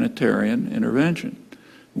humanitarian intervention,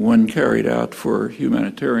 one carried out for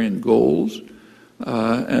humanitarian goals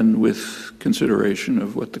and with consideration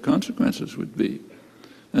of what the consequences would be.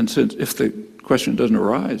 And since if the question doesn't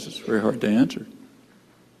arise, it's very hard to answer.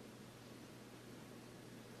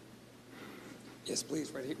 Yes,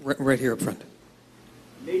 please, right here up front.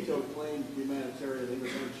 NATO claimed humanitarian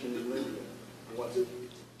intervention in Libya. Was it?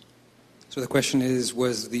 So the question is,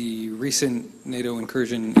 was the recent NATO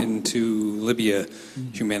incursion into Libya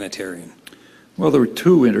humanitarian? Well, there were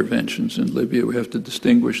two interventions in Libya. We have to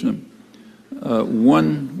distinguish them.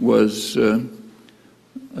 One was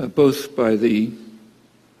both by the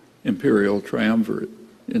imperial triumvirate.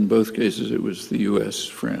 In both cases, it was the U.S.,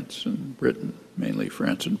 France, and Britain, mainly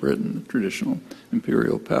France and Britain, the traditional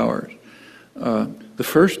imperial powers. The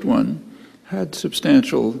first one had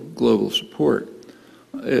substantial global support.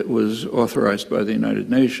 It was authorized by the United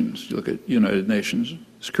Nations. You look at United Nations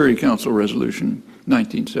Security Council Resolution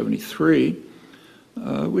 1973,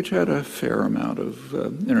 which had a fair amount of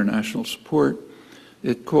international support.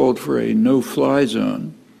 It called for a no-fly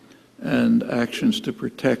zone and actions to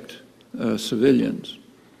protect civilians.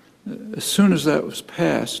 As soon as that was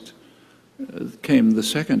passed, came the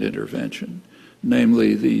second intervention,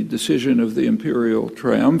 namely the decision of the imperial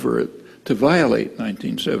triumvirate to violate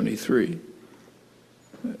 1973.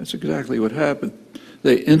 That's exactly what happened.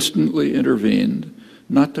 They instantly intervened,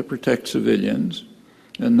 not to protect civilians,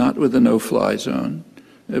 and not with a no-fly zone,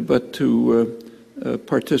 but to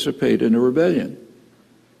participate in a rebellion.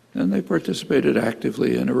 And they participated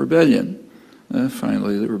actively in a rebellion.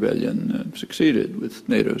 Finally, the rebellion succeeded with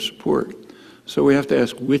NATO support. So we have to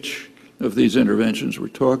ask which of these interventions we're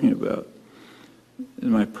talking about.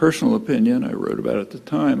 In my personal opinion, I wrote about it at the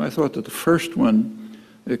time, I thought that the first one,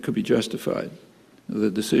 it could be justified.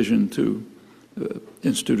 The decision to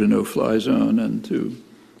institute a no-fly zone and to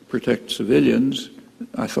protect civilians,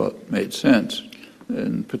 I thought made sense.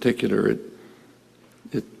 In particular, it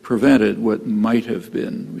prevented what might have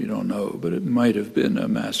been, we don't know, but it might have been a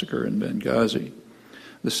massacre in Benghazi.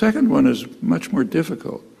 The second one is much more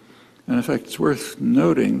difficult. And in fact, it's worth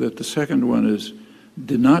noting that the second one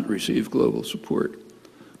did not receive global support.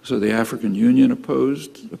 So the African Union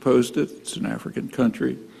opposed it. It's an African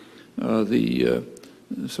country. The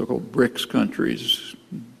so-called BRICS countries,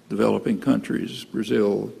 developing countries,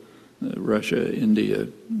 Brazil, Russia, India,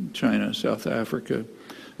 China, South Africa,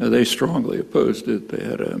 they strongly opposed it. They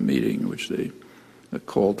had a meeting in which they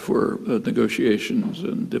called for negotiations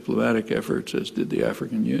and diplomatic efforts, as did the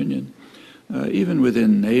African Union. Even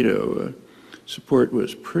within NATO, support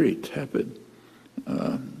was pretty tepid.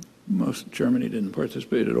 Germany didn't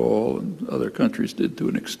participate at all, and other countries did to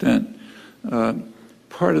an extent.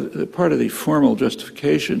 Part of the formal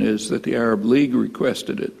justification is that the Arab League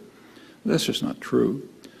requested it. That's just not true.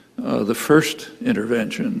 The first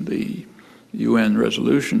intervention, the UN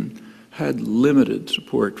resolution, had limited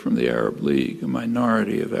support from the Arab League. A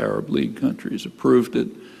minority of Arab League countries approved it,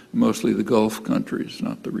 mostly the Gulf countries,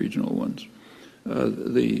 not the regional ones.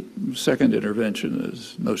 The second intervention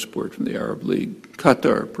is no support from the Arab League.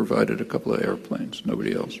 Qatar provided a couple of airplanes,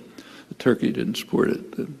 nobody else. Turkey didn't support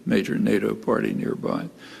it, the major NATO party nearby.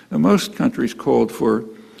 Most countries called for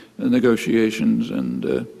negotiations and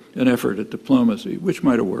an effort at diplomacy, which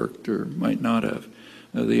might have worked or might not have.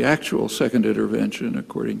 The actual second intervention,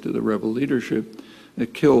 according to the rebel leadership,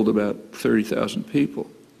 it killed about 30,000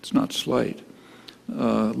 people. It's not slight.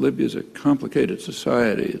 Libya is a complicated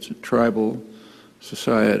society. It's a tribal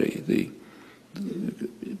society. The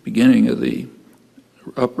beginning of the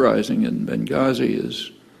uprising in Benghazi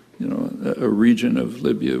is, a region of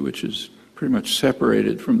Libya which is pretty much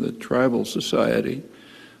separated from the tribal society.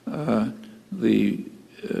 The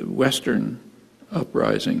Western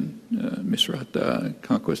uprising, Misrata,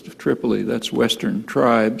 conquest of Tripoli, that's Western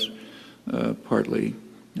tribes, partly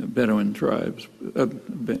Bedouin tribes, not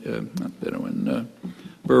Bedouin,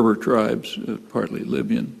 Berber tribes, partly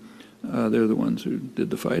Libyan. They're the ones who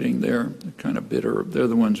did the fighting there. They're kind of bitter. They're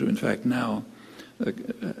the ones who, in fact, now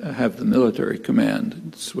have the military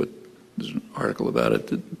command. There's an article about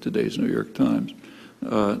it in today's New York Times.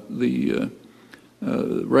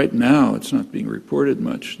 Right now, it's not being reported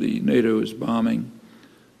much. The NATO is bombing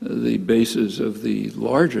the bases of the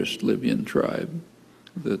largest Libyan tribe,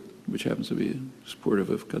 which happens to be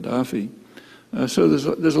supportive of Gaddafi. So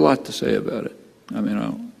there's a lot to say about it. I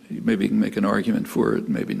mean, maybe you can make an argument for it,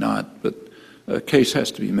 maybe not, but a case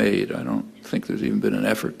has to be made. I don't think there's even been an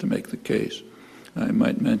effort to make the case. I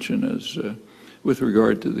might mention, as with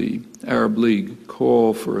regard to the Arab League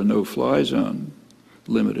call for a no-fly zone,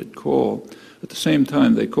 limited call, at the same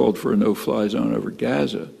time they called for a no-fly zone over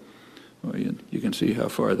Gaza. Well, you can see how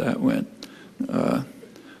far that went.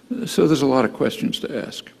 So there's a lot of questions to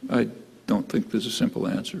ask. I don't think there's a simple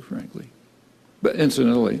answer, frankly. But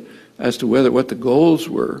incidentally, as to what the goals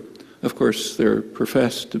were, of course, they're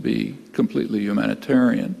professed to be completely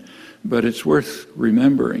humanitarian, but it's worth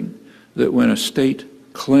remembering that when a state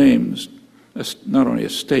claims, not only a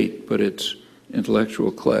state, but its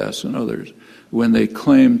intellectual class and others, when they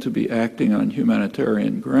claim to be acting on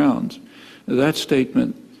humanitarian grounds, that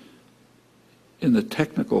statement, in the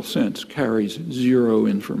technical sense, carries zero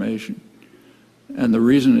information. And the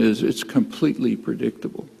reason is it's completely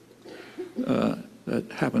predictable.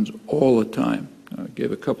 That happens all the time. I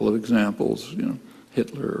gave a couple of examples,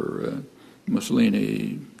 Hitler,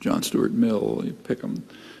 Mussolini, John Stuart Mill, you pick them.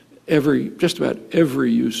 Just about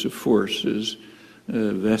every use of force is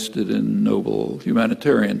vested in noble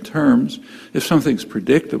humanitarian terms. If something's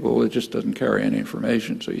predictable, it just doesn't carry any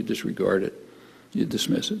information, so you disregard it. You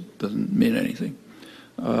dismiss it. Doesn't mean anything.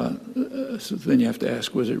 So then you have to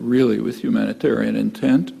ask, was it really with humanitarian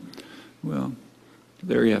intent? Well,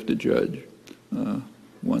 there you have to judge.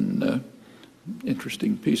 One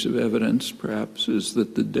interesting piece of evidence, perhaps, is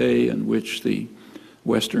that the day in which the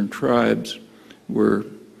Western tribes were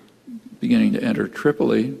beginning to enter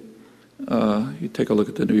Tripoli, you take a look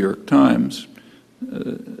at the New York Times,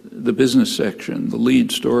 the business section, the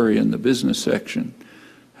lead story in the business section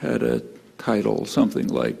had a title, something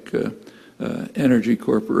like energy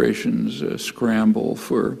corporations scramble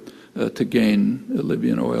to gain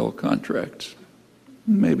Libyan oil contracts.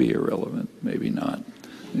 Maybe irrelevant, maybe not.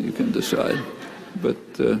 You can decide. But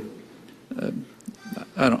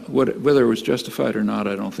whether it was justified or not,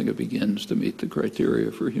 I don't think it begins to meet the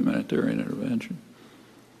criteria for humanitarian intervention.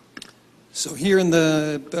 So here in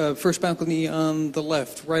the first balcony on the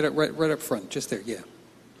left, right up front, just there, yeah.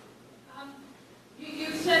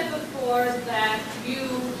 You said before that you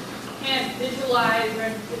can't visualize or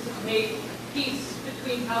anticipate peace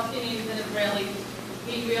between Palestinians and Israelis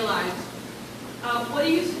being realized. What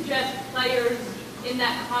do you suggest players in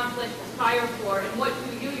that conflict aspire for, and what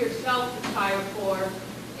do you yourself aspire for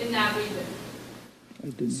in that region?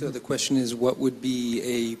 So the question is, what would be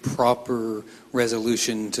a proper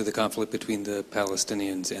resolution to the conflict between the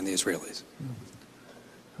Palestinians and the Israelis?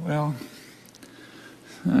 Well,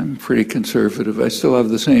 I'm pretty conservative. I still have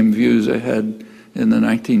the same views I had in the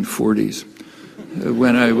 1940s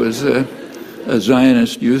when I was a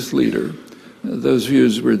Zionist youth leader. Those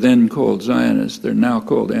views were then called Zionist. They're now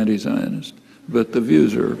called anti-Zionist, but the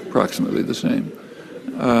views are approximately the same.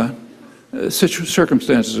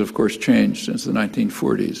 Circumstances, of course, changed since the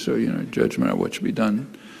 1940s, so, judgment on what should be done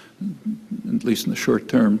at least in the short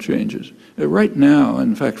term, changes. Right now,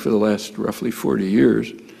 in fact, for the last roughly 40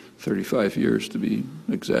 years, 35 years to be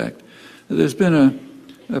exact, there's been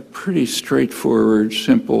a pretty straightforward,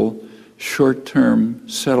 simple, short-term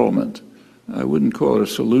settlement. I wouldn't call it a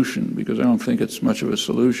solution because I don't think it's much of a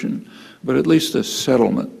solution, but at least a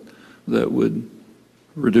settlement that would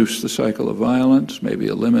reduce the cycle of violence, maybe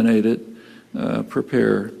eliminate it,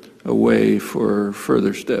 prepare a way for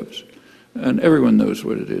further steps. And everyone knows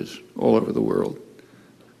what it is all over the world.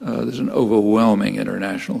 There's an overwhelming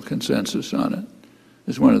international consensus on it.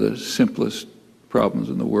 It's one of the simplest problems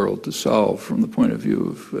in the world to solve from the point of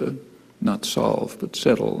view of, not solve, but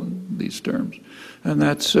settle in these terms. And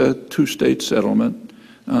that's a two-state settlement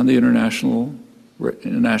on the internationally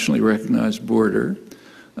recognized border,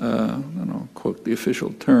 and I'll quote the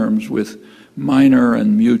official terms, with minor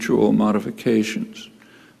and mutual modifications.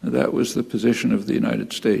 That was the position of the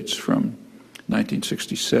United States from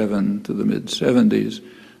 1967 to the mid-70s,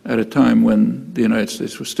 at a time when the United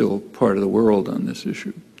States was still part of the world on this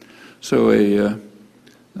issue. So a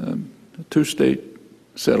two-state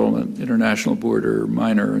settlement, international border,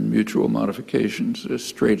 minor and mutual modifications,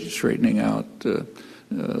 straightening out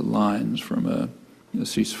lines from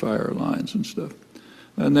ceasefire lines and stuff.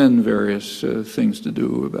 And then various things to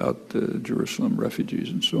do about Jerusalem refugees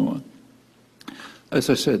and so on. As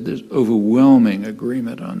I said, there's overwhelming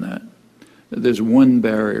agreement on that. There's one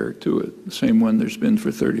barrier to it, the same one there's been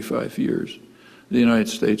for 35 years. The United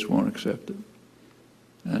States won't accept it.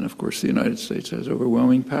 And of course, the United States has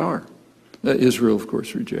overwhelming power. Israel, of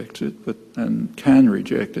course, rejects it, and can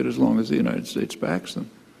reject it as long as the United States backs them.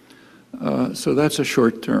 So that's a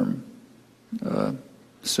short-term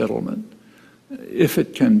settlement. If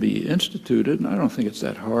it can be instituted, and I don't think it's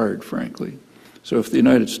that hard, frankly. So if the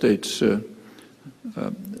United States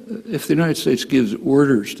gives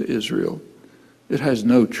orders to Israel, it has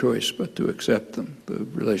no choice but to accept them. The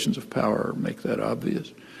relations of power make that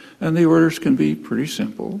obvious. And the orders can be pretty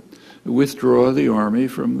simple. Withdraw the army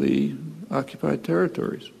from the occupied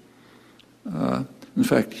territories. In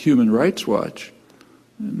fact, Human Rights Watch,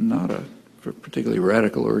 not a particularly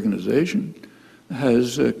radical organization,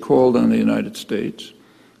 has called on the United States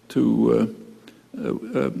to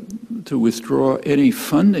withdraw any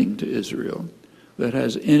funding to Israel that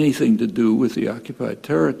has anything to do with the occupied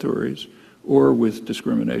territories or with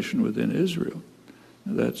discrimination within Israel.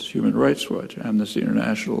 That's Human Rights Watch. Amnesty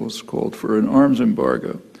International has called for an arms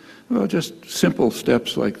embargo. Well, just simple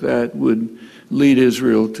steps like that would lead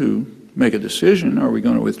Israel to make a decision. Are we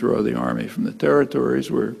going to withdraw the army from the territories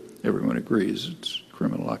where everyone agrees it's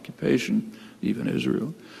criminal occupation, even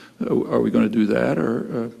Israel? Are we going to do that,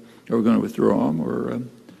 or are we going to withdraw them, or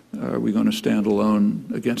are we going to stand alone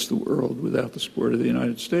against the world without the support of the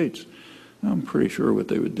United States? I'm pretty sure what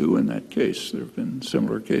they would do in that case. There have been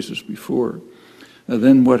similar cases before.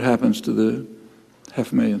 Then what happens to the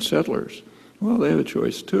 500,000 settlers? Well, they have a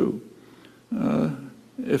choice too.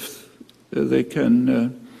 If they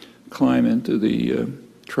can climb into the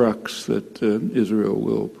trucks that Israel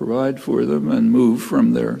will provide for them and move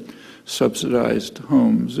from their subsidized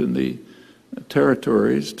homes in the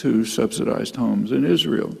territories to subsidized homes in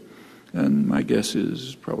Israel. And my guess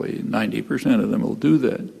is probably 90% of them will do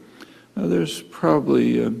that. There's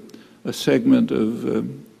probably a segment of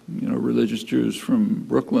religious Jews from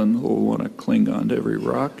Brooklyn who will want to cling on to every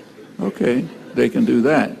rock. Okay, they can do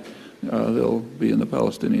that. They'll be in the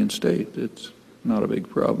Palestinian state. It's not a big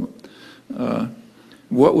problem.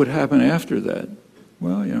 What would happen after that?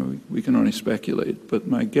 Well, we can only speculate, but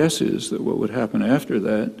my guess is that what would happen after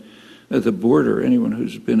that, at the border, anyone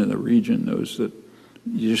who's been in the region knows that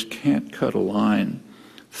you just can't cut a line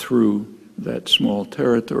through that small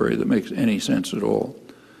territory that makes any sense at all.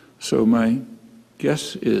 So my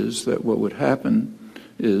guess is that what would happen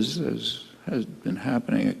is, as has been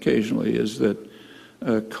happening occasionally, is that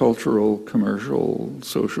cultural, commercial,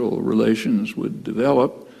 social relations would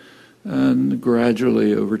develop, and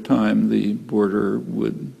gradually over time the border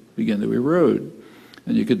would begin to erode.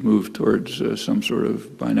 And you could move towards some sort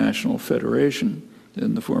of binational federation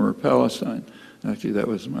in the former Palestine. Actually, that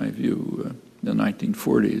was my view in the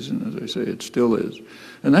 1940s, and as I say, it still is.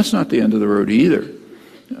 And that's not the end of the road either.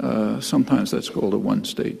 Sometimes that's called a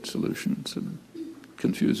one-state solution. It's a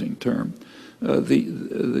confusing term. The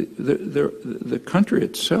country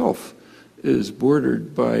itself is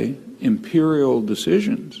bordered by imperial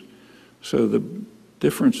decisions. So the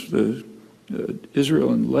difference,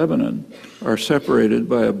 Israel and Lebanon are separated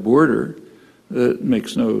by a border that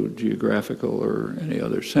makes no geographical or any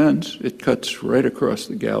other sense. It cuts right across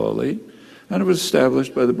the Galilee, and it was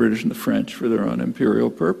established by the British and the French for their own imperial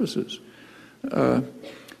purposes.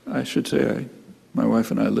 I should say I My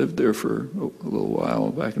wife and I lived there for a little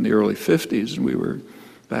while back in the early 50s, and we were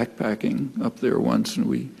backpacking up there once, and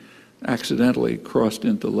we accidentally crossed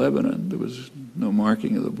into Lebanon. There was no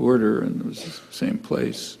marking of the border, and it was the same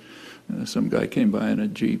place. Some guy came by in a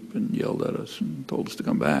Jeep and yelled at us and told us to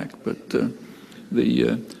come back. But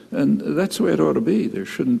and that's the way it ought to be. There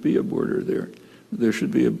shouldn't be a border there. There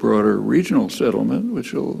should be a broader regional settlement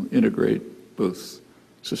which will integrate both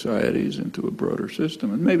societies into a broader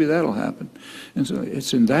system, and maybe that'll happen. And so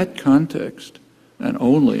it's in that context, and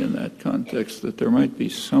only in that context, that there might be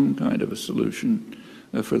some kind of a solution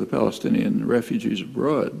for the Palestinian refugees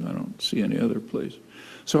abroad. I don't see any other place.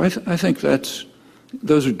 So I think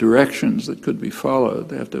those are directions that could be followed.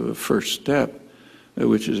 They have to have a first step,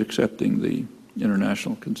 which is accepting the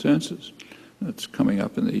international consensus. That's coming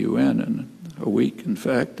up in the UN in a week, in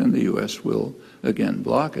fact, and the U.S. will again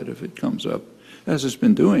block it if it comes up, as it's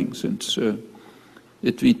been doing since it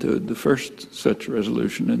vetoed the first such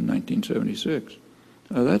resolution in 1976.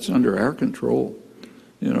 That's under our control.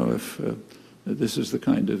 You know, if this is the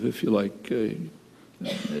kind of, if you like,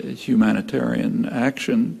 humanitarian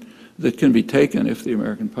action that can be taken if the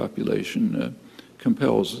American population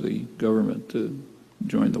compels the government to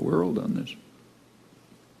join the world on this.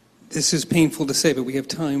 This is painful to say, but we have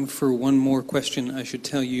time for one more question. I should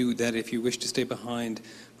tell you that if you wish to stay behind,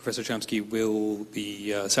 Professor Chomsky will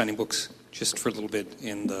be signing books just for a little bit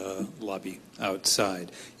in the lobby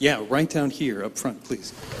outside. Yeah, right down here, up front,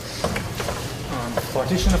 please. The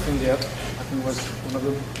partition of India, I think, was one of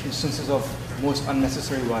the instances of most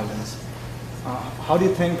unnecessary violence. How do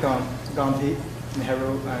you think Gandhi,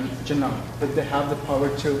 Nehru, and Jinnah, did they have the power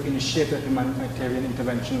to initiate a humanitarian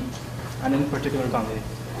intervention, and in particular Gandhi,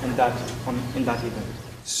 in that event?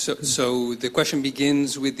 So the question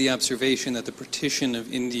begins with the observation that the partition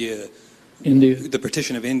of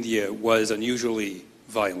India was unusually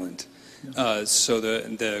violent. So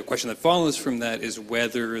the question that follows from that is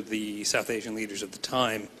whether the South Asian leaders of the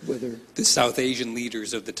time,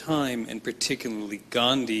 and particularly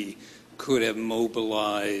Gandhi, could have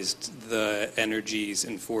mobilized the energies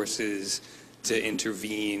and forces to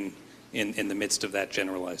intervene in the midst of that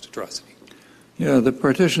generalized atrocity. Yeah, the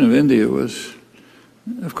partition of India was,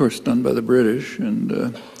 of course, done by the British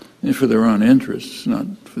and for their own interests, not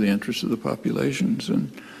for the interests of the populations.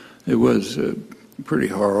 And it was pretty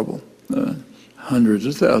horrible. Hundreds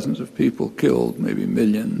of thousands of people killed, maybe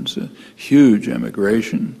millions, huge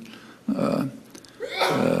emigration,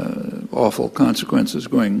 awful consequences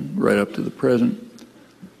going right up to the present.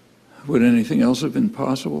 Would anything else have been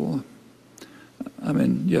possible? I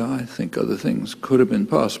mean, yeah, I think other things could have been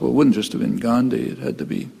possible. It wouldn't just have been Gandhi. It had to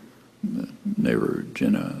be Nehru,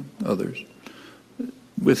 Jinnah, others.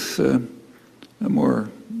 With a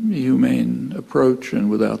more humane approach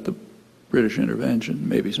and without the British intervention,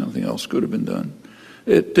 maybe something else could have been done.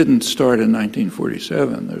 It didn't start in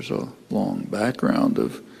 1947. There's a long background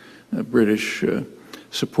of British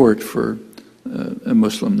support for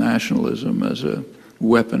Muslim nationalism as a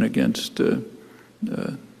weapon against the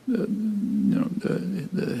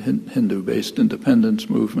Hindu-based independence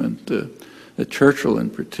movement. Churchill, in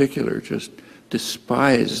particular, just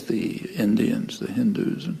despised the Indians, the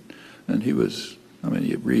Hindus, and he was. I mean,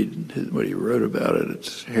 you read what he wrote about it;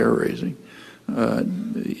 it's hair-raising.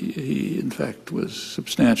 He, in fact, was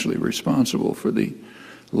substantially responsible for the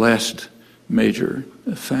last major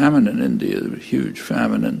famine in India, the huge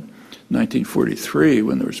famine in 1943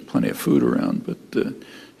 when there was plenty of food around, but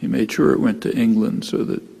he made sure it went to England so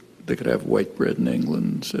that they could have white bread in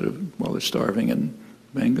England instead of while they're starving in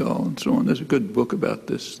Bengal and so on. There's a good book about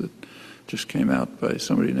this that just came out by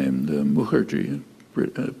somebody named Mukherjee,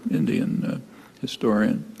 an Indian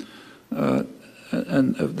historian.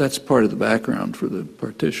 And that's part of the background for the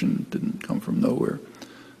partition. It didn't come from nowhere.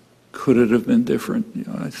 Could it have been different? You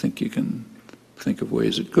know, I think you can think of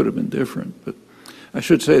ways it could have been different. But I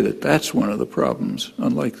should say that that's one of the problems,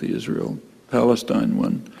 unlike the Israel-Palestine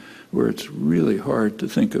one, where it's really hard to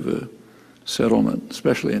think of a settlement,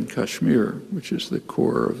 especially in Kashmir, which is the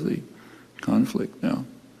core of the conflict now.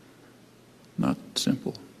 Not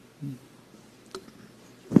simple.